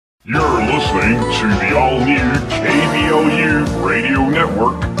You're listening to the all-new KBLU Radio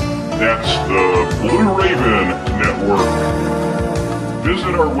Network. That's the Blue Raven Network.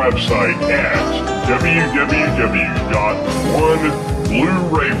 Visit our website at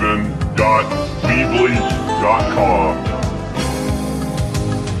www.oneblueraven.weebly.com.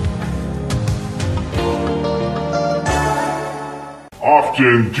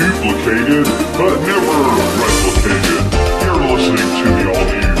 Often duplicated, but never replicated. You're listening to the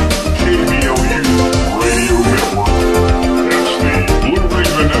all-new KBLU Radio Network. That's the Blue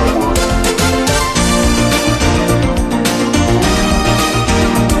Raven Network.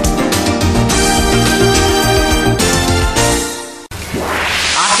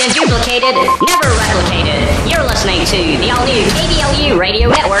 Often duplicated, never replicated. You're listening to the all-new KBLU Radio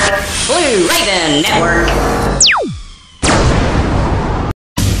Network, Blue Raven Network.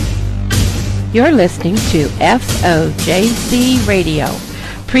 You're listening to Fojc Radio,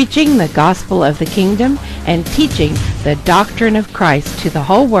 preaching the gospel of the kingdom and teaching the doctrine of Christ to the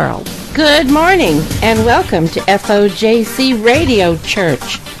whole world. Good morning and welcome to Fojc Radio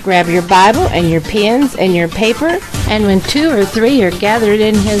Church. Grab your Bible and your pens and your paper, and when 2 or 3 are gathered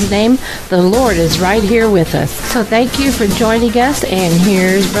in His name, the Lord is right here with us. So thank you for joining us, and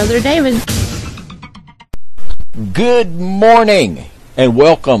here's Brother David. Good morning and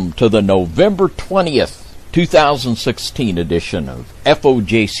welcome to the November 20th, 2016 edition of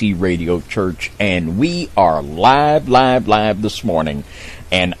Fojc Radio Church, and we are live this morning,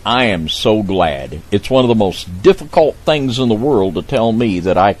 and I am so glad. It's one of the most difficult things in the world to tell me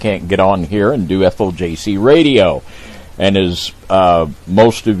that I can't get on here and do Fojc Radio, and as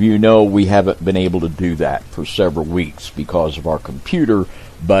most of you know, we haven't been able to do that for several weeks because of our computer.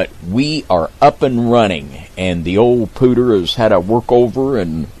 But we are up and running, and the old pooter has had a workover,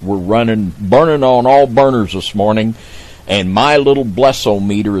 and we're burning on all burners this morning, and my little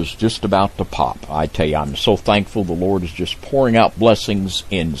blessometer is just about to pop. I tell you, I'm so thankful the Lord is just pouring out blessings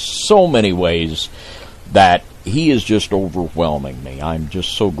in so many ways that He is just overwhelming me. I'm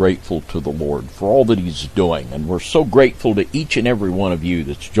just so grateful to the Lord for all that He's doing, and we're so grateful to each and every one of you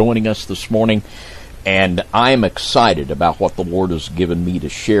that's joining us this morning. And I'm excited about what the Lord has given me to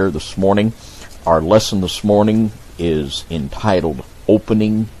share this morning. Our lesson this morning is entitled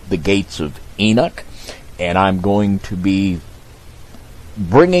Opening the Gates of Enoch. And I'm going to be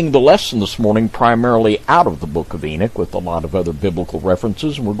bringing the lesson this morning primarily out of the book of Enoch with a lot of other biblical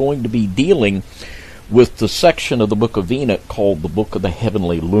references. And we're going to be dealing with the section of the book of Enoch called the Book of the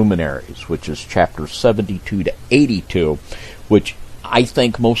Heavenly Luminaries, which is chapters 72 to 82, which I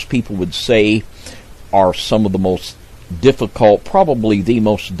think most people would say are some of the most difficult, probably the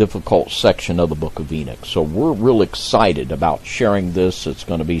most difficult section of the book of Enoch. So we're real excited about sharing this. It's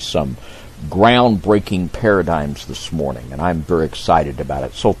going to be some groundbreaking paradigms this morning, and I'm very excited about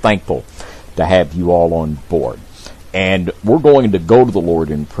it. So thankful to have you all on board. And we're going to go to the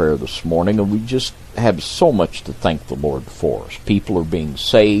Lord in prayer this morning, and we just have so much to thank the Lord for. People are being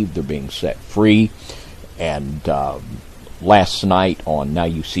saved, they're being set free, and last night on Now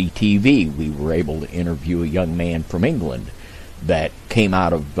You See TV, we were able to interview a young man from England that came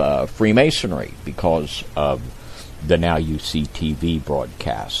out of Freemasonry because of the Now You See TV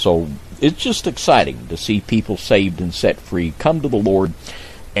broadcast. So it's just exciting to see people saved and set free, come to the Lord,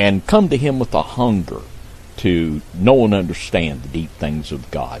 and come to Him with a hunger to know and understand the deep things of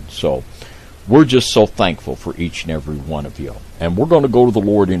God. So we're just so thankful for each and every one of you. And we're going to go to the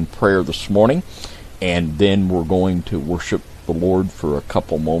Lord in prayer this morning, and then we're going to worship the Lord for a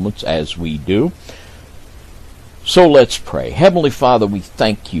couple moments as we do. So let's pray. Heavenly Father, we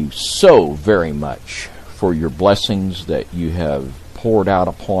thank you so very much for your blessings that you have poured out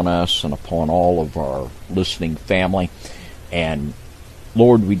upon us and upon all of our listening family. And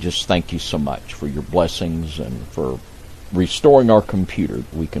Lord, we just thank you so much for your blessings and for restoring our computer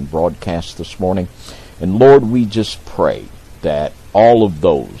that we can broadcast this morning. And Lord, we just pray that all of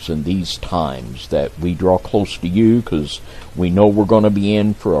those in these times that we draw close to you, because we know we're going to be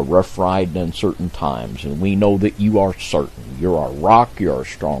in for a rough ride in uncertain times, and we know that you are certain. You're our rock, you're our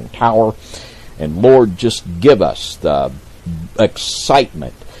strong tower, and Lord, just give us the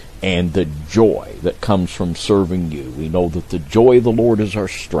excitement and the joy that comes from serving you. We know that the joy of the Lord is our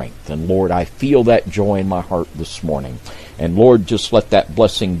strength, and Lord, I feel that joy in my heart this morning. And Lord, just let that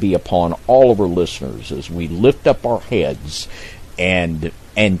blessing be upon all of our listeners as we lift up our heads and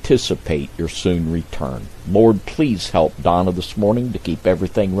anticipate your soon return. Lord, please help Donna this morning to keep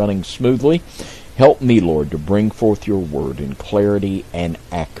everything running smoothly. Help me, Lord, to bring forth your word in clarity and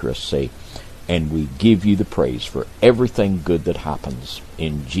accuracy. And we give you the praise for everything good that happens.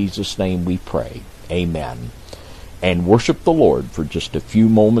 In Jesus' name we pray. Amen and worship the Lord for just a few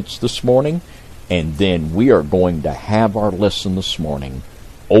moments this morning, and then we are going to have our lesson this morning,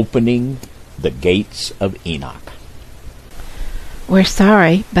 Opening the Gates of Enoch. We're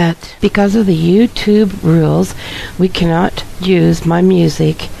sorry, but because of the YouTube rules, we cannot use my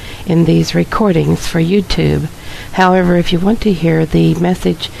music in these recordings for YouTube. However, if you want to hear the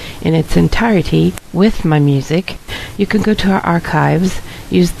message in its entirety with my music, you can go to our archives,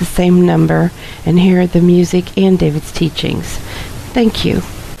 use the same number, and hear the music and David's teachings. Thank you.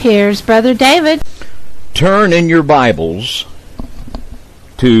 Here's Brother David. Turn in your Bibles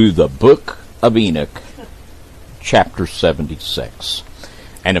to the book of Enoch, chapter 76.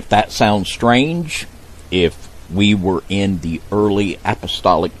 And if that sounds strange, if we were in the early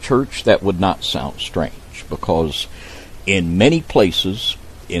apostolic church, that would not sound strange, because in many places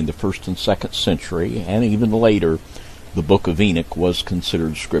in the 1st and 2nd century, and even later, the book of Enoch was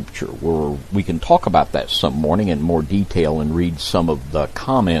considered scripture. We can talk about that some morning in more detail and read some of the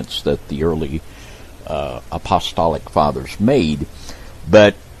comments that the early apostolic fathers made.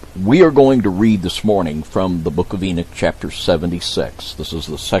 But we are going to read this morning from the book of Enoch, chapter 76. This is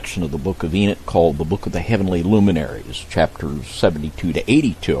the section of the book of Enoch called the Book of the Heavenly Luminaries, chapters 72 to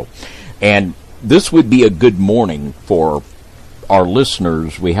 82. And this would be a good morning for our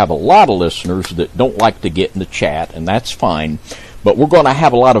listeners. We have a lot of listeners that don't like to get in the chat, and that's fine. But we're going to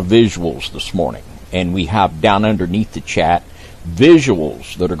have a lot of visuals this morning. And we have down underneath the chat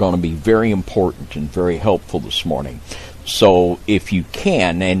visuals that are going to be very important and very helpful this morning. So if you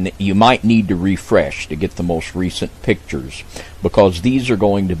can, and you might need to refresh to get the most recent pictures, because these are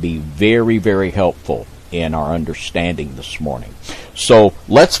going to be very, very helpful in our understanding this morning. So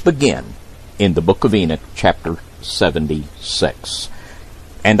let's begin in the book of Enoch, chapter 76.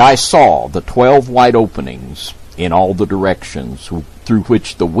 And I saw the 12 wide openings in all the directions through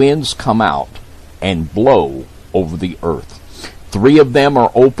which the winds come out and blow over the earth. 3 of them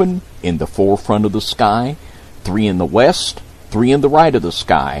are open in the forefront of the sky, 3 in the west, 3 in the right of the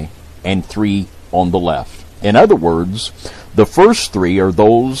sky, and 3 on the left. In other words, the first 3 are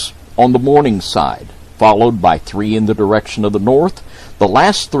those on the morning side, followed by 3 in the direction of the north. The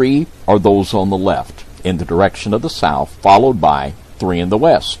last 3 are those on the left, in the direction of the south, followed by 3 in the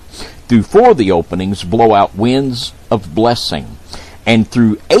west. Through 4 of the openings blow out winds of blessing, and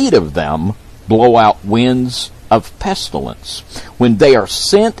through 8 of them blow out winds of pestilence, when they are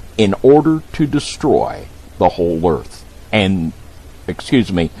sent in order to destroy the whole earth. When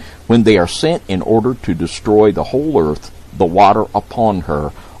they are sent in order to destroy the whole earth, the water upon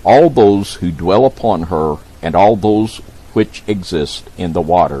her, all those who dwell upon her, and all those which exist in the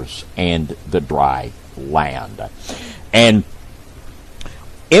waters, and the dry land. And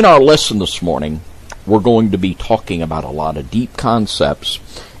in our lesson this morning, we're going to be talking about a lot of deep concepts,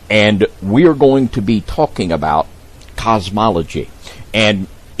 and we are going to be talking about cosmology. And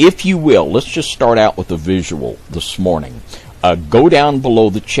if you will, let's just start out with a visual this morning. Go down below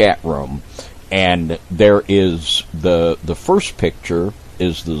the chat room, and there is the first picture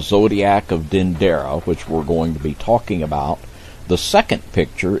is the zodiac of Dendera, which we're going to be talking about. The second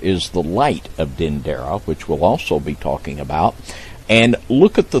picture is the light of Dendera, which we'll also be talking about. And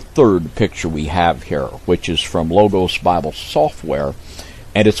look at the third picture we have here, which is from Logos Bible Software,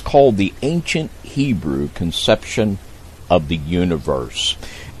 and it's called the Ancient Hebrew Conception of the Universe.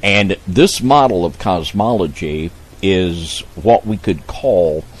 And this model of cosmology is what we could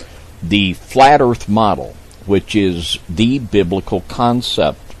call the flat earth model, which is the biblical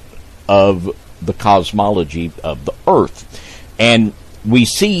concept of the cosmology of the earth. And we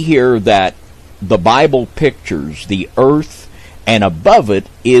see here that the Bible pictures the earth, and above it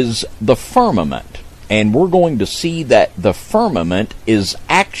is the firmament. And we're going to see that the firmament is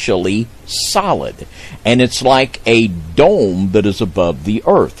actually solid, and it's like a dome that is above the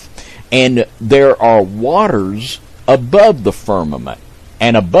earth. And there are waters above the firmament,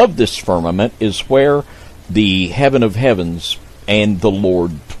 and above this firmament is where the heaven of heavens and the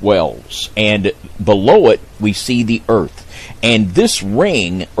Lord dwells. And below it we see the earth. And this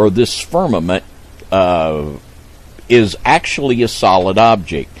ring, or this firmament, is actually a solid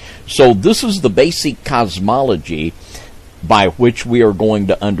object. So this is the basic cosmology by which we are going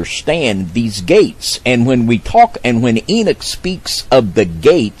to understand these gates. And when we talk, and when Enoch speaks of the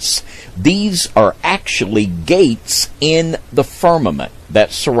gates, these are actually gates in the firmament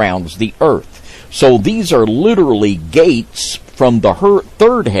that surrounds the earth. So these are literally gates from the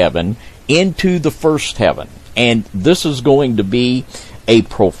third heaven into the first heaven. And this is going to be a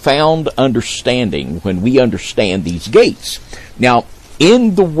profound understanding when we understand these gates. Now,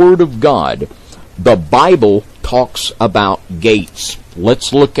 in the Word of God, the Bible talks about gates.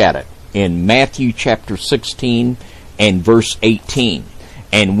 Let's look at it. In Matthew chapter 16 and verse 18.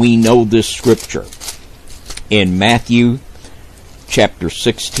 And we know this scripture. In Matthew chapter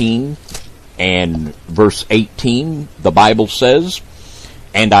 16 and verse 18, the Bible says,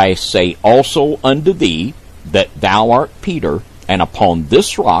 And I say also unto thee, that thou art Peter, and upon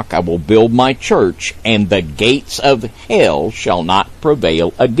this rock I will build my church, and the gates of hell shall not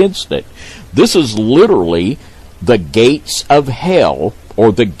prevail against it. This is literally the gates of hell,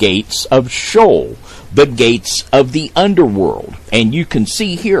 or the gates of Sheol, the gates of the underworld. And you can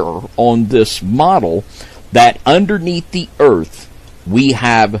see here on this model that underneath the earth we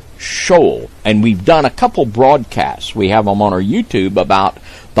have Sheol. And we've done a couple broadcasts. We have them on our YouTube about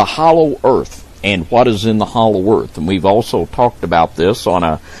the hollow earth and what is in the hollow earth. And we've also talked about this on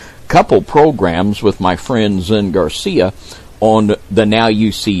a couple programs with my friend Zen Garcia on the Now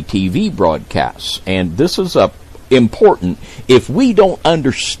You See TV broadcasts. And this is important. If we don't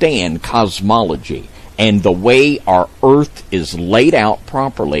understand cosmology and the way our earth is laid out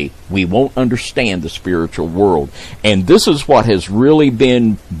properly, we won't understand the spiritual world. And this is what has really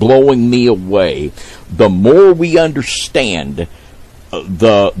been blowing me away. The more we understand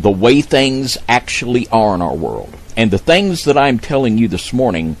the way things actually are in our world. And the things that I'm telling you this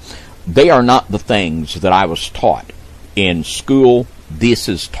morning, they are not the things that I was taught in school. This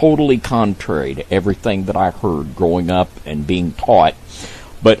is totally contrary to everything that I heard growing up and being taught.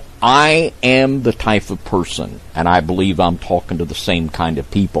 But I am the type of person, and I believe I'm talking to the same kind of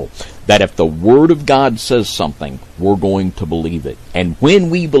people, that if the Word of God says something, we're going to believe it. And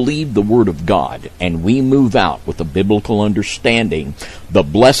when we believe the Word of God, and we move out with a biblical understanding, the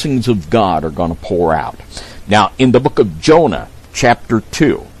blessings of God are going to pour out. Now, in the book of Jonah, chapter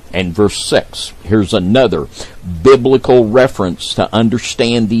 2, and verse 6, here's another biblical reference to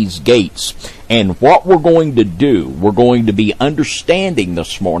understand these gates. And what we're going to do, we're going to be understanding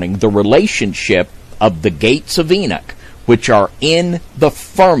this morning the relationship of the gates of Enoch, which are in the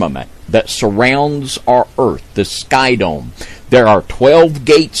firmament that surrounds our earth, the sky dome. There are 12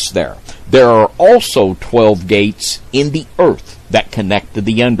 gates there. There are also 12 gates in the earth that connect to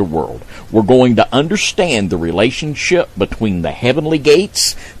the underworld. We're going to understand the relationship between the heavenly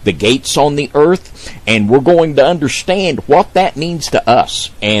gates, the gates on the earth, and we're going to understand what that means to us.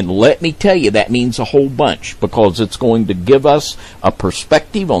 And let me tell you, that means a whole bunch, because it's going to give us a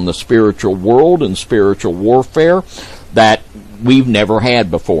perspective on the spiritual world and spiritual warfare that we've never had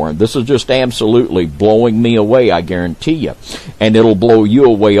before. And this is just absolutely blowing me away, I guarantee you. And it'll blow you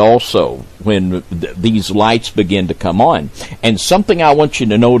away also when these lights begin to come on. And something I want you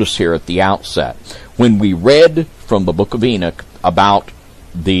to notice here at the outset. When we read from the book of Enoch about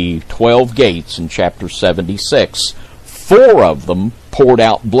the 12 gates in chapter 76, 4 of them poured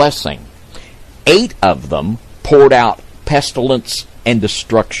out blessing. 8 of them poured out pestilence and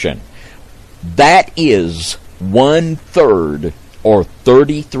destruction. That is 1/3 or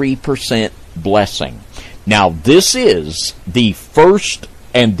 33% blessing. Now, this is the first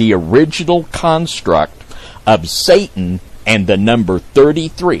and the original construct of Satan and the number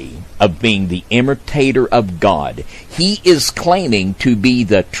 33 of being the imitator of God. He is claiming to be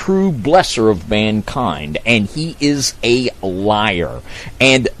the true blesser of mankind, and he is a liar.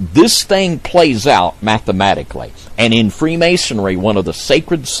 And this thing plays out mathematically. And in Freemasonry, one of the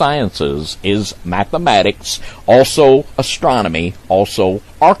sacred sciences is mathematics, also astronomy, also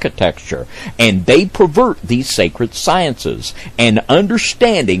architecture. And they pervert these sacred sciences. And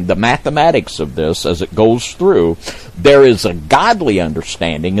understanding the mathematics of this as it goes through, there is a godly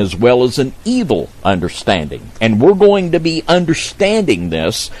understanding as well as an evil understanding. And we're going to be understanding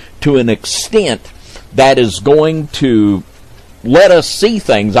this to an extent that is going to let us see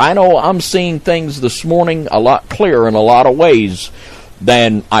things. I know I'm seeing things this morning a lot clearer in a lot of ways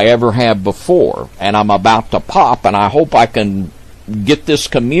than I ever have before. And I'm about to pop, and I hope I can get this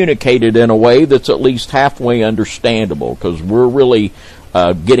communicated in a way that's at least halfway understandable, because we're really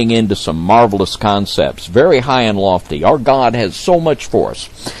getting into some marvelous concepts, very high and lofty. Our God has so much for us.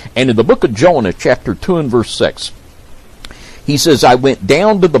 And in the book of Jonah, chapter 2 and verse 6, he says, I went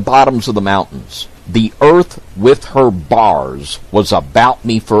down to the bottoms of the mountains. The earth with her bars was about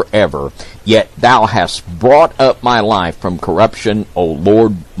me forever, yet thou hast brought up my life from corruption, O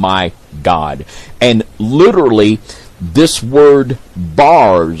Lord my God. And literally, this word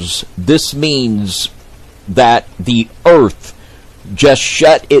bars, this means that the earth just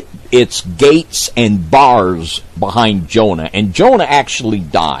shut its gates and bars behind Jonah. And Jonah actually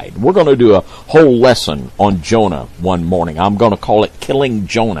died. We're going to do a whole lesson on Jonah one morning. I'm going to call it Killing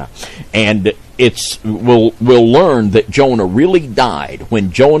Jonah. And we'll learn that Jonah really died.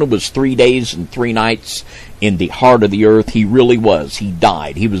 When Jonah was 3 days and 3 nights in the heart of the earth, he really was. He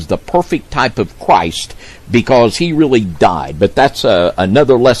died. He was the perfect type of Christ because he really died. But that's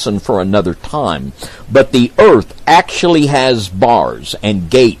another lesson for another time. But the earth actually has bars and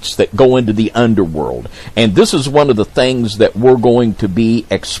gates that go into the underworld. And this is one of the things that we're going to be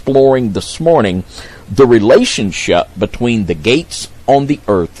exploring this morning, the relationship between the gates on the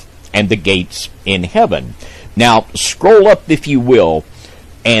earth and the gates in heaven. Now, scroll up, if you will,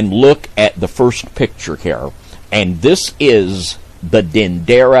 and look at the first picture here. And this is the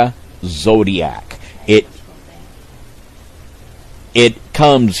Dendera zodiac. It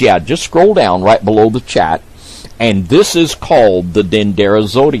comes, just scroll down right below the chat. And this is called the Dendera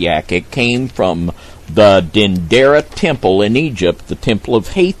zodiac. It came from the Dendera temple in Egypt, the temple of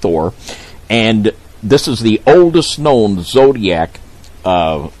Hathor. And this is the oldest known zodiac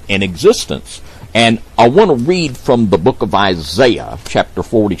in existence. And I want to read from the book of Isaiah, chapter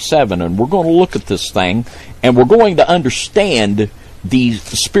 47, and we're going to look at this thing, and we're going to understand the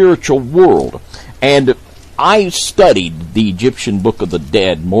spiritual world. And I studied the Egyptian Book of the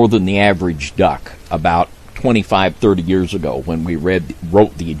Dead more than the average duck about 25, 30 years ago when we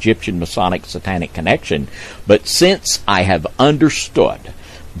wrote the Egyptian Masonic Satanic Connection. But since I have understood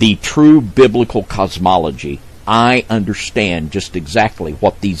the true biblical cosmology, I understand just exactly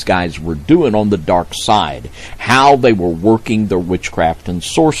what these guys were doing on the dark side, how they were working their witchcraft and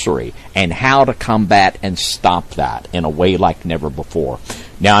sorcery, and how to combat and stop that in a way like never before.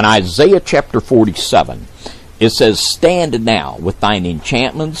 Now in Isaiah chapter 47, it says, "Stand now with thine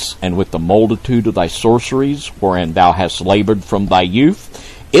enchantments and with the multitude of thy sorceries, wherein thou hast labored from thy youth.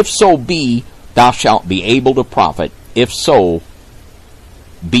 If so be, thou shalt be able to profit. If so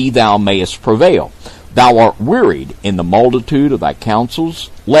be, thou mayest prevail. Thou art wearied in the multitude of thy counsels.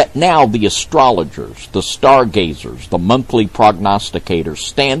 Let now the astrologers, the stargazers, the monthly prognosticators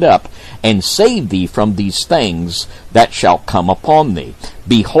stand up and save thee from these things that shall come upon thee.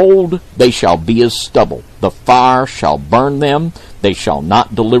 Behold, they shall be as stubble. The fire shall burn them. They shall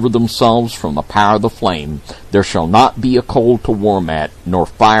not deliver themselves from the power of the flame. There shall not be a coal to warm at, nor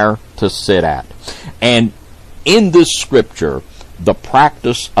fire to sit at." And in this scripture, the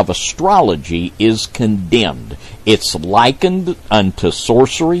practice of astrology is condemned. It's likened unto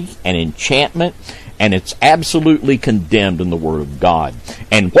sorcery and enchantment, and it's absolutely condemned in the Word of God.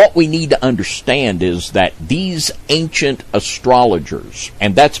 And what we need to understand is that these ancient astrologers,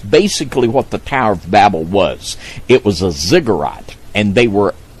 and that's basically what the Tower of Babel was, it was a ziggurat, and they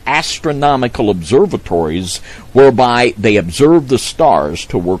were astronomical observatories whereby they observed the stars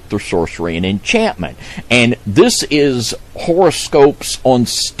to work their sorcery and enchantment. And this is horoscopes on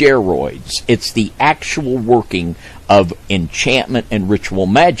steroids. It's the actual working of enchantment and ritual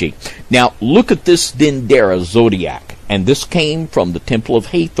magic. Now, look at this Dendera zodiac. And this came from the Temple of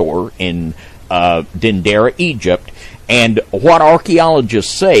Hathor in Dendera, Egypt. And what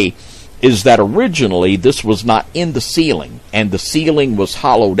archaeologists say is that originally this was not in the ceiling, and the ceiling was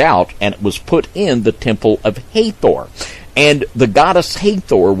hollowed out, and it was put in the temple of Hathor. And the goddess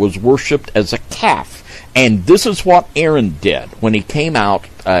Hathor was worshipped as a calf. And this is what Aaron did when he came out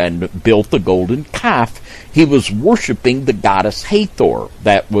and built the golden calf. He was worshiping the goddess Hathor.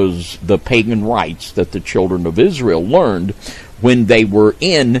 That was the pagan rites that the children of Israel learned when they were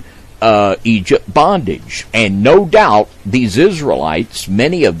in Egypt bondage. And no doubt these Israelites,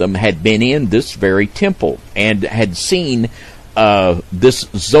 many of them had been in this very temple and had seen this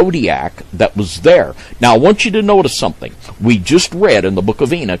zodiac that was there. Now I want you to notice something. We just read in the book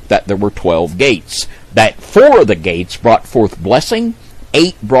of Enoch that there were 12 gates, that 4 of the gates brought forth blessing,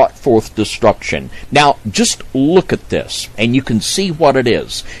 8 brought forth destruction. Now just look at this and you can see what it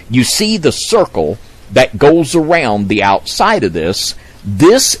is. You see the circle that goes around the outside of this.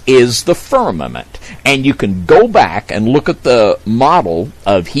 This is the firmament, and you can go back and look at the model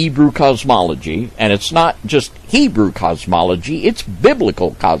of Hebrew cosmology, and it's not just Hebrew cosmology, it's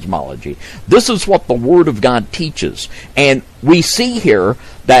biblical cosmology. This is what the Word of God teaches, and we see here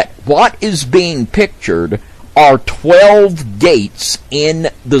that what is being pictured are 12 gates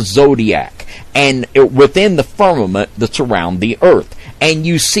in the zodiac, and within the firmament that's around the earth. And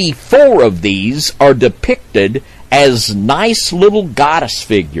you see 4 of these are depicted as nice little goddess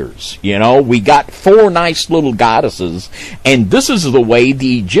figures. You know, we got 4 nice little goddesses, and this is the way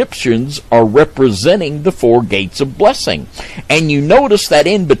the Egyptians are representing the 4 gates of blessing. And you notice that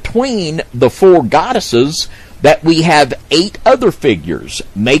in between the 4 goddesses that we have 8 other figures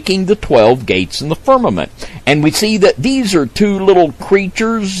making the 12 gates in the firmament. And we see that these are 2 little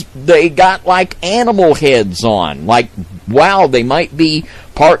creatures. They got like animal heads on, like wow, they might be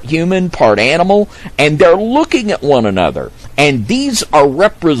part human, part animal, and they're looking at one another. And these are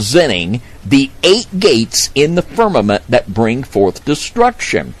representing the 8 gates in the firmament that bring forth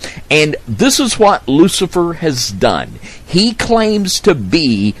destruction. And this is what Lucifer has done. He claims to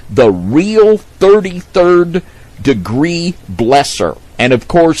be the real 33rd degree blesser. And of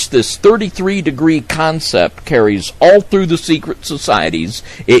course, this 33-degree concept carries all through the secret societies.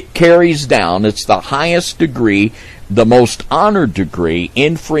 It carries down. It's the highest degree, the most honored degree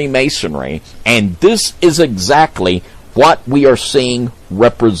in Freemasonry. And this is exactly what we are seeing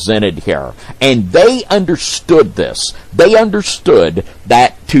represented here. And they understood this. They understood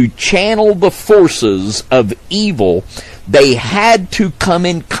that to channel the forces of evil, they had to come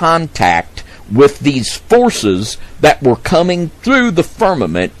in contact with these forces that were coming through the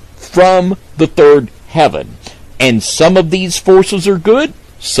firmament from the third heaven. And some of these forces are good,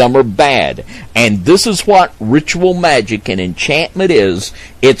 some are bad. And this is what ritual magic and enchantment is.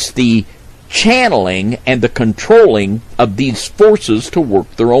 It's the channeling and the controlling of these forces to work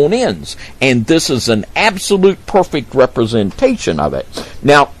their own ends. And this is an absolute perfect representation of it.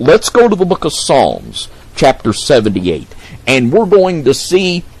 Now, let's go to the book of Psalms, chapter 78. And we're going to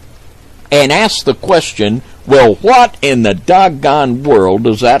see and ask the question, well, what in the doggone world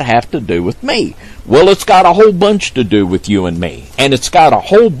does that have to do with me? Well, it's got a whole bunch to do with you and me. And it's got a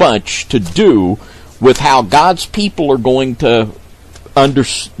whole bunch to do with how God's people are going to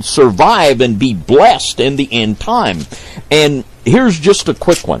survive and be blessed in the end time. And here's just a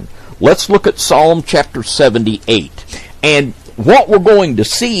quick one. Let's look at Psalm chapter 78. And what we're going to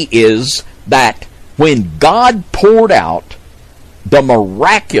see is that when God poured out the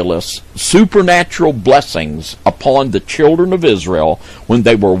miraculous supernatural blessings upon the children of Israel when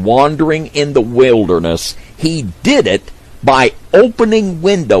they were wandering in the wilderness, He did it by opening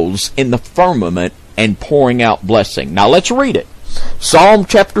windows in the firmament and pouring out blessing. Now let's read it. Psalm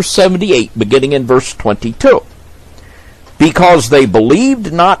chapter 78, beginning in verse 22. Because they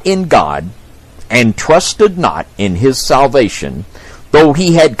believed not in God, and trusted not in His salvation, though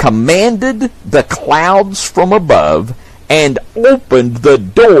He had commanded the clouds from above, and opened the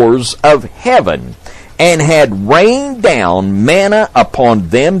doors of heaven, and had rained down manna upon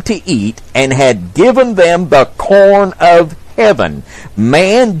them to eat, and had given them the corn of heaven.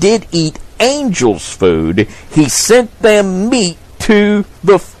 Man did eat angels' food. He sent them meat to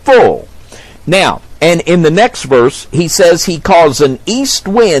the full. Now, and in the next verse, he says he caused an east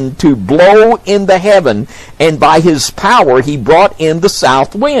wind to blow in the heaven, and by His power He brought in the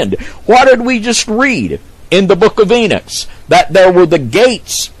south wind. What did we just read in the book of Enoch? That there were the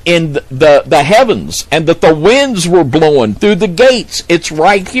gates in the heavens, and that the winds were blowing through the gates. It's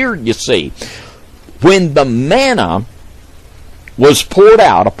right here, you see. When the manna was poured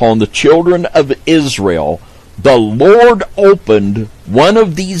out upon the children of Israel, the Lord opened one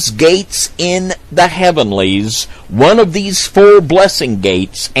of these gates in the heavenlies, one of these 4 blessing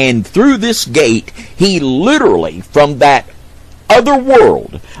gates, and through this gate, He literally, from that other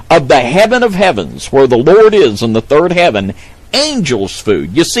world of the heaven of heavens, where the Lord is in the third heaven, angels'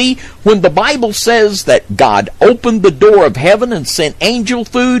 food. You see, when the Bible says that God opened the door of heaven and sent angel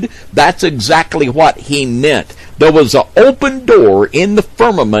food, that's exactly what He meant. There was an open door in the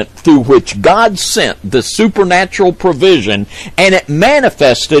firmament through which God sent the supernatural provision, and it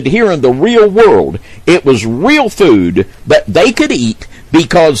manifested here in the real world. It was real food that they could eat,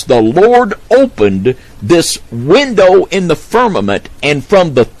 because the Lord opened this window in the firmament, and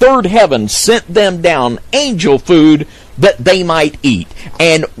from the third heaven sent them down angel food that they might eat.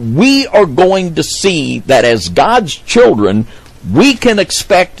 And we are going to see that as God's children, we can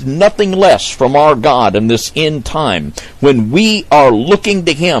expect nothing less from our God in this end time, when we are looking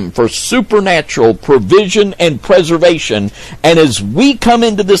to Him for supernatural provision and preservation. And as we come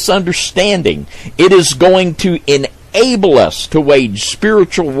into this understanding, it is going to enable us to wage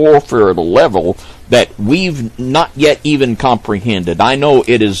spiritual warfare at a level that we've not yet even comprehended. I know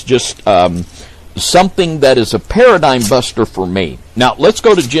it is just something that is a paradigm buster for me. Now, let's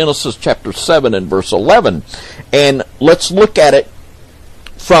go to Genesis chapter 7 and verse 11, and let's look at it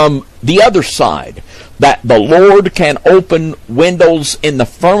from the other side, that the Lord can open windows in the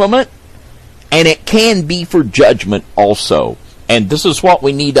firmament, and it can be for judgment also. And this is what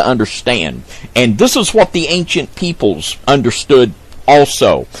we need to understand. And this is what the ancient peoples understood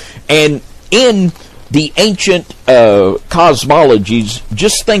also. And in the ancient cosmologies,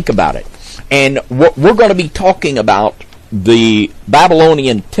 just think about it. And we're going to be talking about the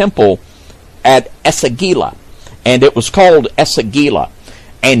Babylonian temple at Esagila. And it was called Esagila.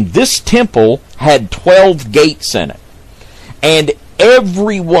 And this temple had 12 gates in it. And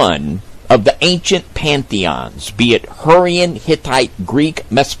every one of the ancient pantheons, be it Hurrian, Hittite,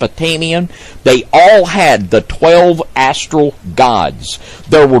 Greek, Mesopotamian, they all had the 12 astral gods.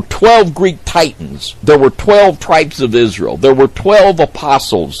 There were 12 Greek titans. There were 12 tribes of Israel. There were 12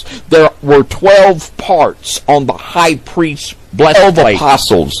 apostles. There were 12 parts on the high priest's blessed plate.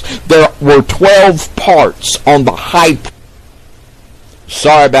 Apostles. There were 12 parts on the high.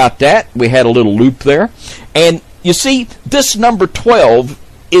 Sorry about that. We had a little loop there. And you see, this number 12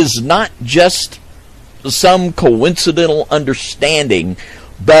 is not just some coincidental understanding,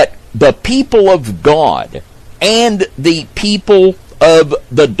 but the people of God and the people of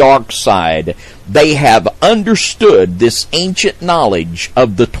the dark side, they have understood this ancient knowledge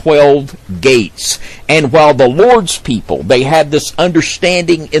of the 12 gates. And while the Lord's people, they had this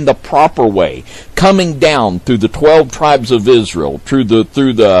understanding in the proper way, coming down through the 12 tribes of Israel, through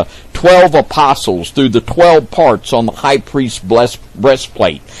the 12 apostles, through the 12 parts on the high priest's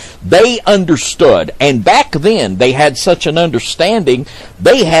breastplate, they understood. And back then, they had such an understanding,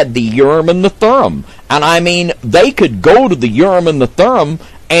 they had the Urim and the Thummim. And I mean, they could go to the Urim and the Thummim,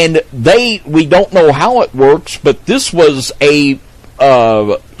 and we don't know how it works, but this was a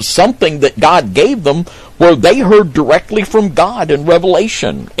something that God gave them, where they heard directly from God in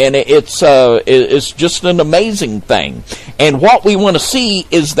Revelation, and it's just an amazing thing. And what we want to see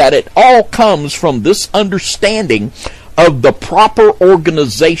is that it all comes from this understanding of the proper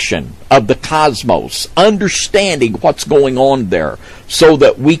organization of the cosmos, understanding what's going on there, so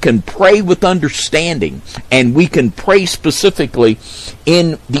that we can pray with understanding, and we can pray specifically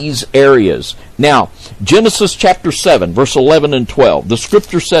in these areas. Now, Genesis chapter 7, verse 11 and 12, the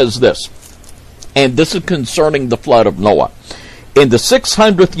scripture says this, and this is concerning the flood of Noah. In the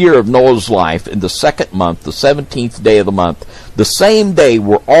 600th year of Noah's life, in the 2nd month, the 17th day of the month, the same day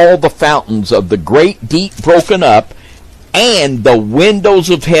were all the fountains of the great deep broken up, and the windows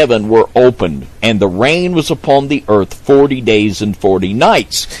of heaven were opened, and the rain was upon the earth 40 days and 40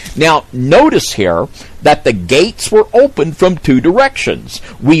 nights. Now, notice here that the gates were opened from two directions.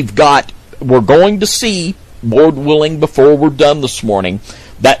 We're going to see, Lord willing, before we're done this morning,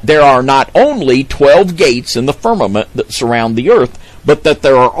 that there are not only 12 gates in the firmament that surround the earth, but that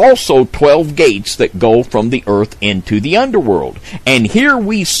there are also 12 gates that go from the earth into the underworld. And here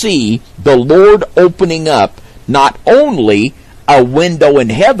we see the Lord opening up not only a window in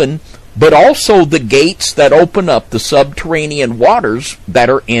heaven, but also the gates that open up the subterranean waters that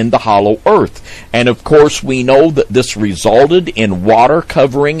are in the hollow earth. And of course, we know that this resulted in water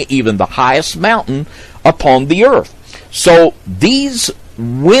covering even the highest mountain upon the earth. So these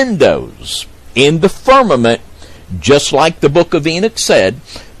windows in the firmament, just like the book of Enoch said,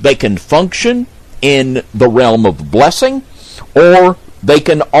 they can function in the realm of blessing, or they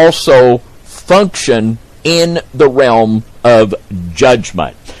can also function in the realm of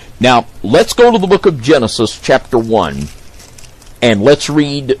judgment. Now, let's go to the book of Genesis, chapter 1, and let's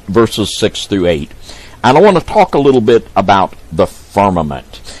read verses 6 through 8. And I want to talk a little bit about the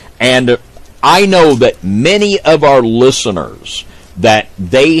firmament. And I know that many of our listeners, that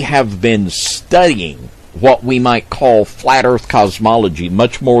they have been studying what we might call flat earth cosmology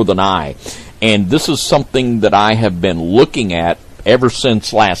much more than I. And this is something that I have been looking at ever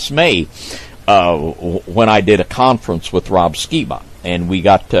since last May, when I did a conference with Rob Skiba, and we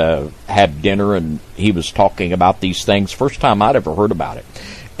got to have dinner, and he was talking about these things. First time I'd ever heard about it.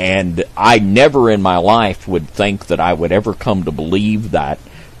 And I never in my life would think that I would ever come to believe that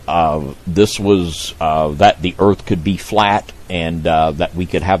this was, that the earth could be flat, and that we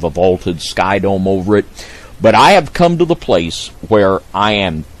could have a vaulted sky dome over it. But I have come to the place where I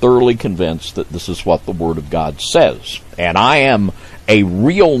am thoroughly convinced that this is what the Word of God says. And I am a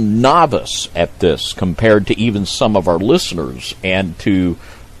real novice at this compared to even some of our listeners and to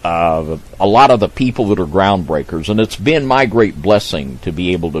a lot of the people that are groundbreakers. And it's been my great blessing to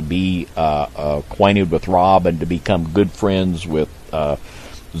be able to be acquainted with Rob and to become good friends with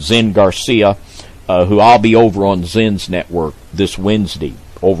Zen Garcia, who I'll be over on Zen's network this Wednesday,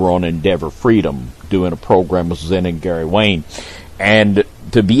 over on Endeavor Freedom, doing a program with Zen and Gary Wayne. And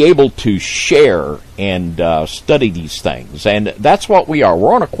to be able to share and study these things. And that's what we are.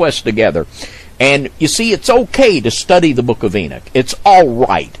 We're on a quest together. And you see, it's okay to study the book of Enoch. It's all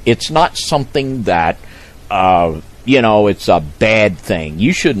right. It's not something that, it's a bad thing.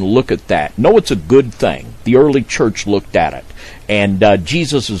 You shouldn't look at that. No, it's a good thing. The early church looked at it. And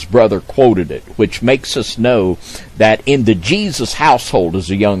Jesus' brother quoted it, which makes us know that in the Jesus household as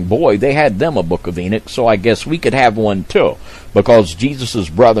a young boy, they had them a book of Enoch, so I guess we could have one too, because Jesus'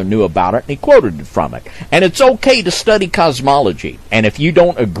 brother knew about it and he quoted it from it. And it's okay to study cosmology. And if you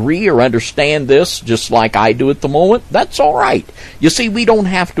don't agree or understand this, just like I do at the moment, that's all right. You see, we don't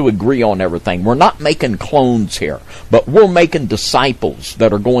have to agree on everything. We're not making clones here, but we're making disciples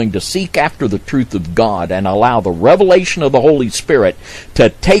that are going to seek after the truth of God and allow the revelation of the Holy Spirit to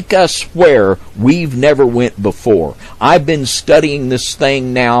take us where we've never went before. I've been studying this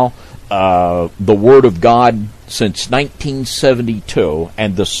thing now, the Word of God, since 1972,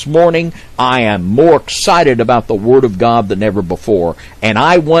 and this morning I am more excited about the Word of God than ever before, and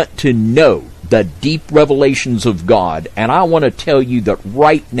I want to know the deep revelations of God, and I want to tell you that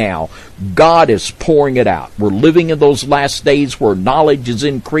right now God is pouring it out. We're living in those last days where knowledge is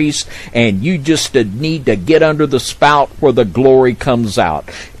increased, and you just need to get under the spout where the glory comes out,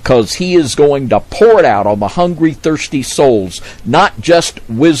 because He is going to pour it out on the hungry, thirsty souls, not just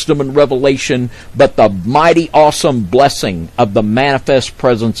wisdom and revelation, but the mighty, awesome blessing of the manifest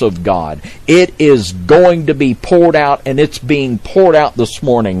presence of God. It is going to be poured out, and it's being poured out this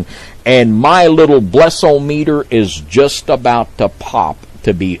morning, and my little blessometer is just about to pop,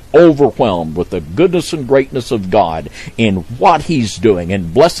 to be overwhelmed with the goodness and greatness of God in what He's doing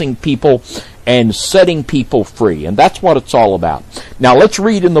and blessing people and setting people free. And that's what it's all about. Now let's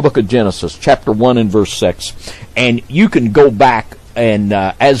read in the book of Genesis, chapter 1 and verse 6. And you can go back and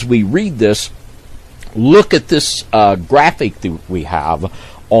as we read this, look at this graphic that we have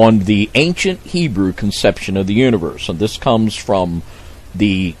on the ancient Hebrew conception of the universe. And this comes from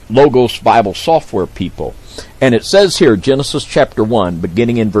the Logos Bible software people. And it says here, Genesis chapter 1,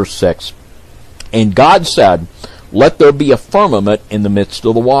 beginning in verse 6, "And God said, Let there be a firmament in the midst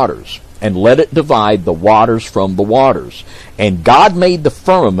of the waters, and let it divide the waters from the waters. And God made the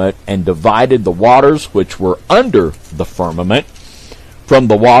firmament, and divided the waters which were under the firmament from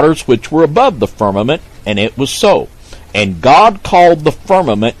the waters which were above the firmament, and it was so. And God called the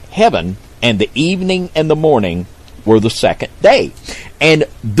firmament heaven, and the evening and the morning were the second day." And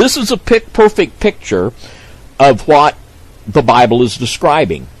this is a perfect picture of what the Bible is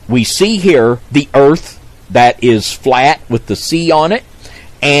describing. We see here the earth that is flat with the sea on it,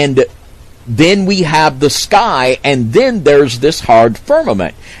 and then we have the sky, and then there's this hard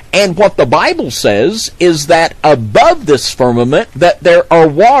firmament. And what the Bible says is that above this firmament that there are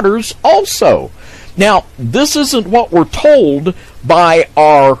waters also. Now, this isn't what we're told by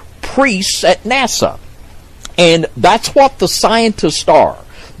our priests at NASA. And that's what the scientists are.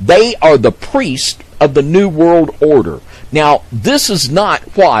 They are the priests of the New World Order. Now, this is not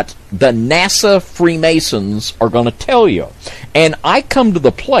what the NASA Freemasons are going to tell you. And I come to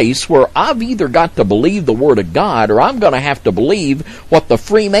the place where I've either got to believe the Word of God, or I'm going to have to believe what the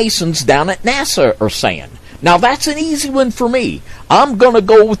Freemasons down at NASA are saying. Now, that's an easy one for me. I'm going to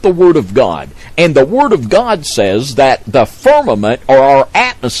go with the Word of God. And the Word of God says that the firmament, or our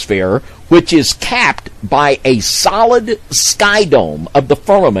atmosphere, which is capped by a solid sky dome of the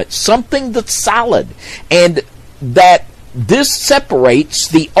firmament, something that's solid, and that this separates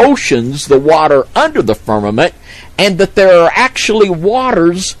the oceans, the water under the firmament, and that there are actually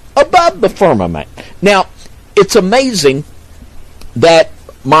waters above the firmament. Now, it's amazing that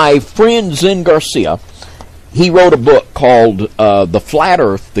my friend Zen Garcia, he wrote a book called The Flat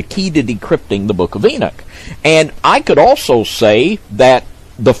Earth, The Key to Decrypting the Book of Enoch. And I could also say that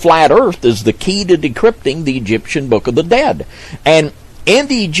the flat earth is the key to decrypting the Egyptian Book of the Dead. And in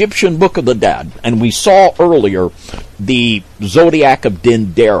the Egyptian Book of the Dead, and we saw earlier the zodiac of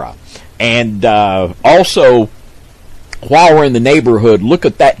Dendera, and also while we're in the neighborhood, look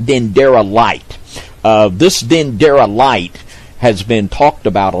at that Dendera light. This Dendera light has been talked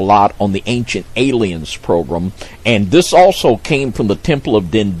about a lot on the Ancient Aliens program, and this also came from the Temple of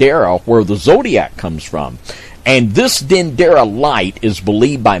Dendera, where the zodiac comes from. And this Dendera light is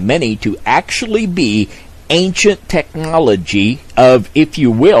believed by many to actually be ancient technology of, if you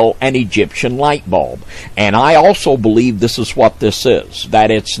will, an Egyptian light bulb. And I also believe this is what this is,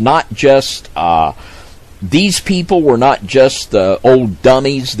 that it's not just, these people were not just the old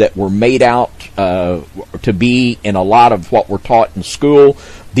dummies that were made out to be in a lot of what we're taught in school.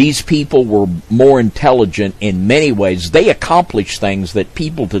 These people were more intelligent in many ways. They accomplished things that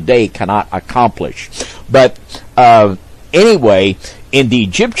people today cannot accomplish. But anyway, in the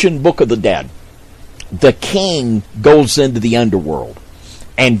Egyptian Book of the Dead, the king goes into the underworld,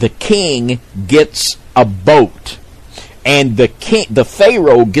 and the king gets a boat, and the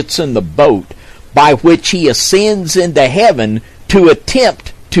Pharaoh gets in the boat by which he ascends into heaven to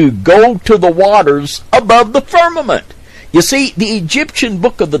attempt to go to the waters above the firmament. You see, the Egyptian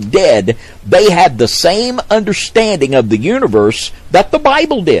Book of the Dead, they had the same understanding of the universe that the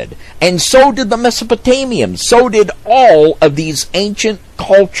Bible did. And so did the Mesopotamians. So did all of these ancient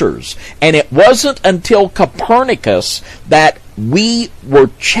cultures. And it wasn't until Copernicus that we were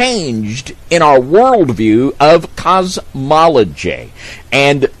changed in our worldview of cosmology.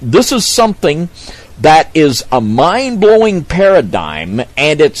 And this is something that is a mind-blowing paradigm,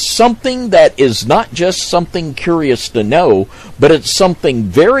 and it's something that is not just something curious to know, but it's something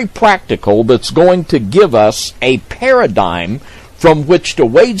very practical that's going to give us a paradigm from which to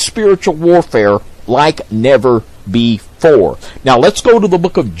wage spiritual warfare like never before. Now let's go to the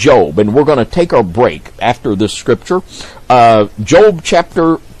book of Job, and we're going to take our break after this scripture. Job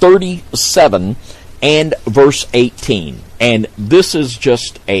chapter 37 and verse 18. And this is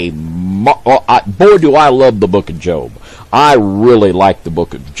just boy, do I love the book of Job. I really like the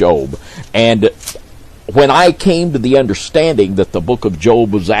book of Job. And when I came to the understanding that the book of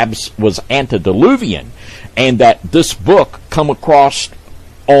Job was antediluvian, and that this book come across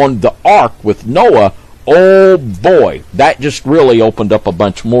on the ark with Noah, oh boy, that just really opened up a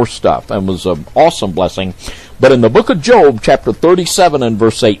bunch more stuff and was an awesome blessing. But in the book of Job, chapter 37 and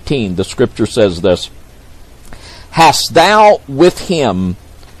verse 18, the scripture says this: Hast thou with him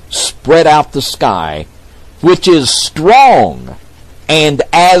spread out the sky, which is strong, and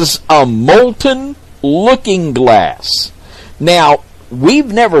as a molten looking glass? Now,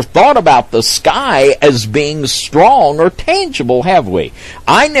 we've never thought about the sky as being strong or tangible, have we?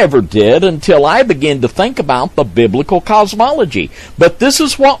 I never did until I began to think about the biblical cosmology. But this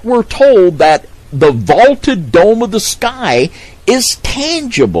is what we're told, that the vaulted dome of the sky is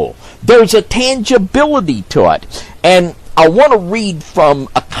tangible. There's a tangibility to it. And I want to read from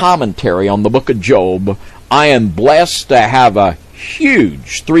a commentary on the book of Job. I am blessed to have a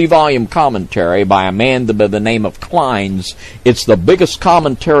huge 3-volume commentary by a man by the name of Kleins. It's the biggest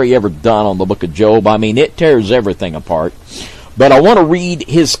commentary ever done on the book of Job. I mean, it tears everything apart. But I want to read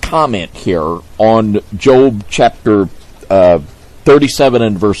his comment here on Job chapter 37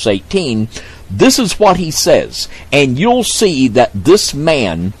 and verse 18. This is what he says, and you'll see that this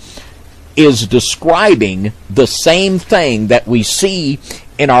man is describing the same thing that we see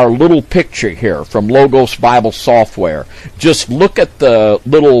in our little picture here from Logos Bible Software. Just look at the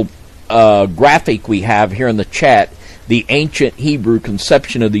little graphic we have here in the chat, the ancient Hebrew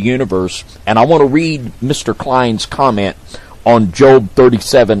conception of the universe, and I want to read Mr. Klein's comment on Job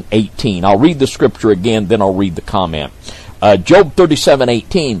 37:18. I'll read the scripture again, then I'll read the comment. Job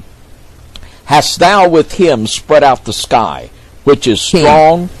 37:18. Hast thou with him spread out the sky, which is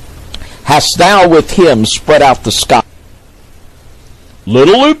strong? Hast thou with him spread out the sky?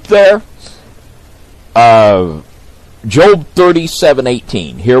 Little loop there. Job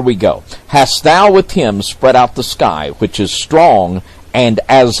 37:18. Here we go. Hast thou with him spread out the sky, which is strong, and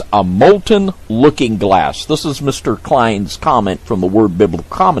as a molten looking glass? This is Mr. Klein's comment from the Word Biblical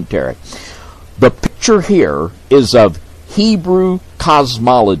Commentary. The picture here is of Hebrew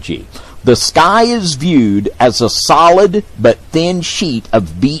cosmology. The sky is viewed as a solid but thin sheet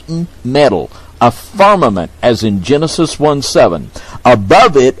of beaten metal, a firmament, as in Genesis 1:7.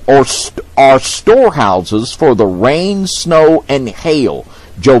 Above it are storehouses for the rain, snow, and hail,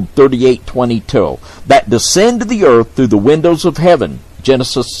 Job 38:22, that descend to the earth through the windows of heaven,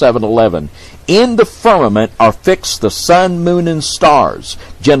 Genesis 7:11. In the firmament are fixed the sun, moon, and stars,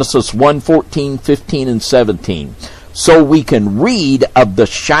 Genesis 1:14, 15, and 17. So we can read of the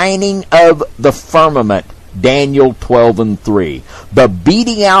shining of the firmament, Daniel 12:3. The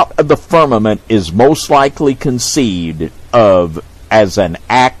beating out of the firmament is most likely conceived of as an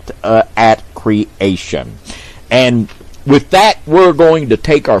act at creation. And with that, we're going to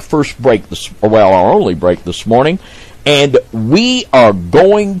take our first break, our only break this morning, and we are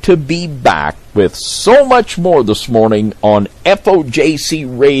going to be back with so much more this morning on FOJC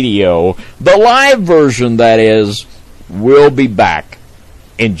Radio, the live version, that is. We'll be back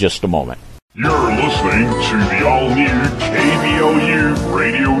in just a moment. You're listening to the all-new KBLU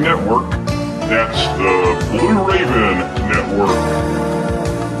Radio Network. That's the Blue Raven Network.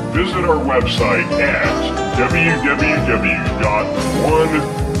 Visit our website at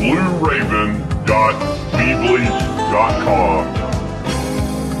www.oneblueraven.weebly.com.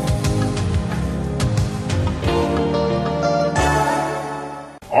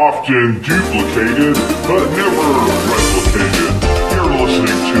 Often duplicated, but never replicated. You're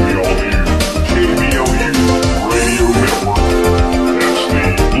listening to the all-new KBLU Radio Network. That's the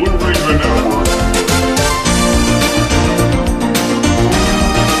Blue Raven Network.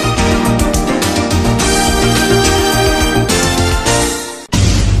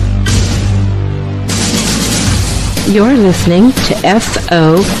 You're listening to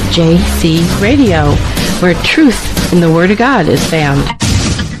FOJC Radio, where truth in the Word of God is found.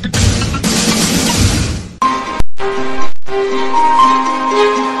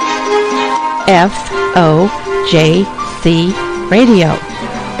 FOJC Radio,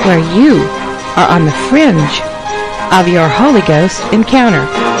 where you are on the fringe of your Holy Ghost encounter.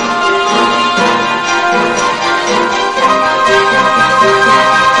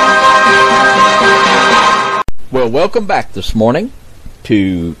 Well, welcome back this morning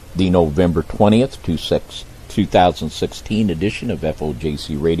to the November 20th, 2016 edition of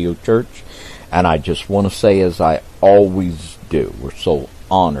FOJC Radio Church. And I just want to say, as I always do, we're so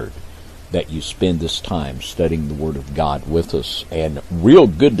honored that you spend this time studying the Word of God with us. And real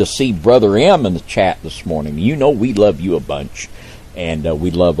good to see Brother M in the chat this morning. You know we love you a bunch, and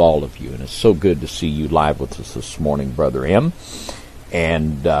we love all of you. And it's so good to see you live with us this morning, Brother M.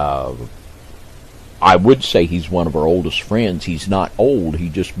 And I would say he's one of our oldest friends. He's not old.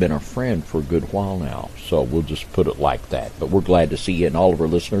 He's just been our friend for a good while now. So we'll just put it like that. But we're glad to see you and all of our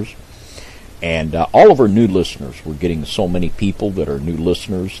listeners. And all of our new listeners. We're getting so many people that are new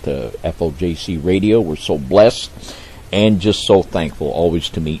listeners to FOJC Radio. We're so blessed and just so thankful always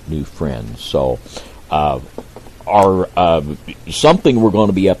to meet new friends. So our something we're going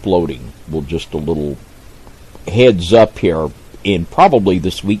to be uploading, well, just a little heads up here, in probably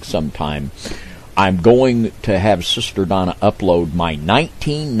this week sometime, I'm going to have Sister Donna upload my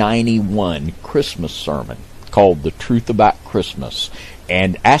 1991 Christmas sermon called The Truth About Christmas.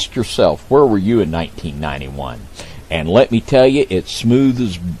 And ask yourself, where were you in 1991? And let me tell you, it's smooth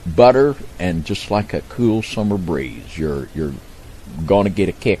as butter and just like a cool summer breeze. You're going to get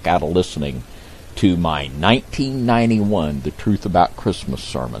a kick out of listening to my 1991 The Truth About Christmas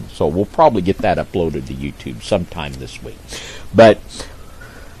sermon. So we'll probably get that uploaded to YouTube sometime this week. But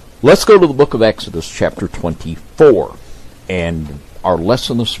let's go to the book of Exodus, chapter 24. And our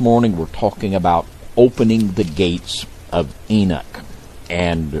lesson this morning, we're talking about opening the gates of Enoch.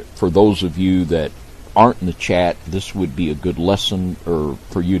 And for those of you that aren't in the chat, this would be a good lesson or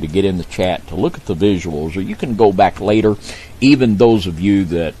for you to get in the chat to look at the visuals, or you can go back later. Even those of you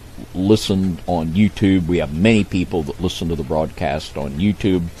that listen on YouTube, we have many people that listen to the broadcast on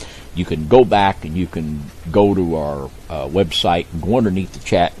YouTube. You can go back and you can go to our website and go underneath the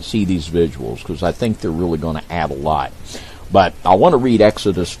chat and see these visuals, because I think they're really going to add a lot. But I want to read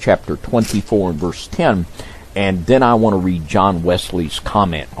Exodus chapter 24 and verse 10. And then I want to read John Wesley's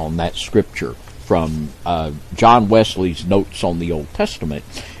comment on that scripture from John Wesley's notes on the Old Testament.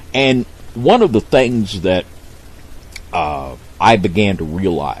 And one of the things that I began to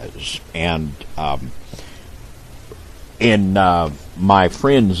realize, and in my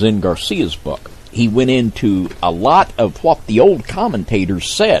friend Zen Garcia's book, he went into a lot of what the old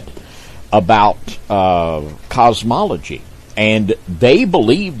commentators said about cosmology. And they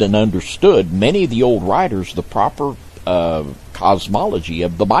believed and understood, many of the old writers, the proper cosmology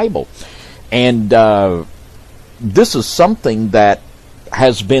of the Bible. And this is something that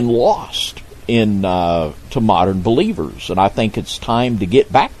has been lost to modern believers. And I think it's time to get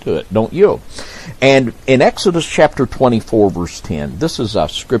back to it, don't you? And in Exodus chapter 24, verse 10, this is a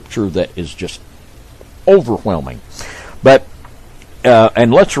scripture that is just overwhelming. But,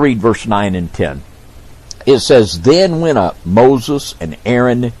 and let's read verse 9 and 10. It says, Then went up Moses and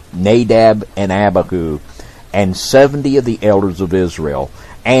Aaron, Nadab and Abihu, and 70 of the elders of Israel,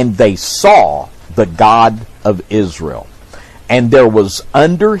 and they saw the God of Israel. And there was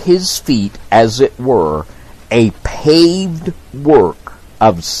under his feet, as it were, a paved work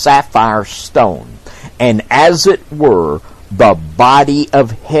of sapphire stone, and as it were, the body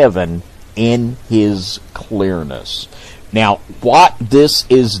of heaven in his clearness. Now, what this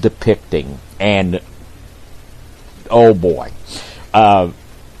is depicting, and oh boy.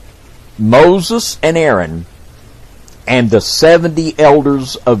 Moses and Aaron and the 70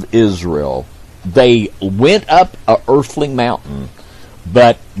 elders of Israel, they went up an earthly mountain,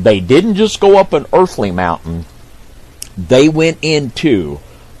 but they didn't just go up an earthly mountain. They went into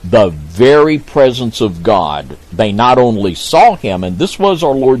the very presence of God. They not only saw him, and this was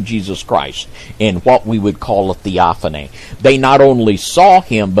our Lord Jesus Christ in what we would call a theophany. They not only saw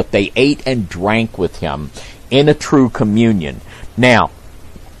him, but they ate and drank with him in a true communion. Now,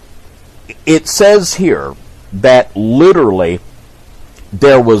 it says here that literally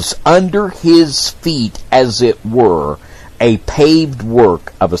there was under his feet, as it were, a paved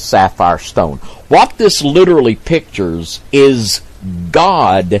work of a sapphire stone. What this literally pictures is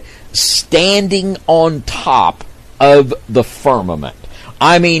God standing on top of the firmament.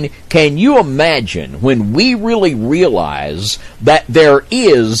 I mean, can you imagine when we really realize that there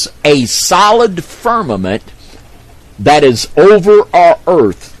is a solid firmament that is over our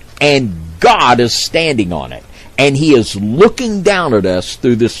earth, and God is standing on it. And he is looking down at us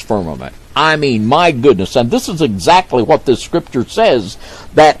through this firmament. I mean, my goodness. And this is exactly what this scripture says,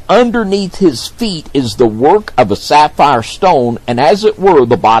 that underneath his feet is the work of a sapphire stone, and as it were,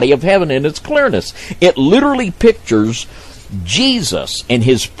 the body of heaven in its clearness. It literally pictures Jesus in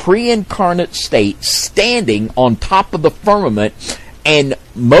his pre-incarnate state standing on top of the firmament, and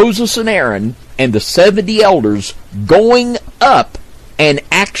Moses and Aaron and the 70 elders going up and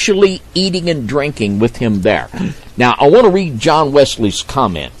actually eating and drinking with him there. Now, I want to read John Wesley's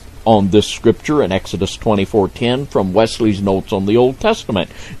comment on this scripture in Exodus 24:10 from Wesley's Notes on the Old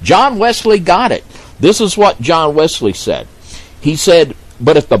Testament. John Wesley got it. This is what John Wesley said. He said,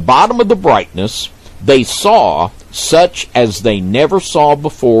 "But at the bottom of the brightness, they saw such as they never saw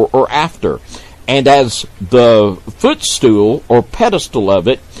before or after, and as the footstool or pedestal of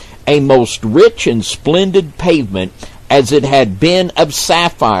it, a most rich and splendid pavement, as it had been of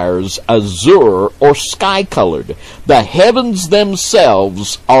sapphires, azure, or sky-colored. The heavens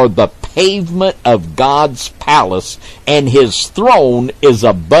themselves are the pavement of God's palace, and his throne is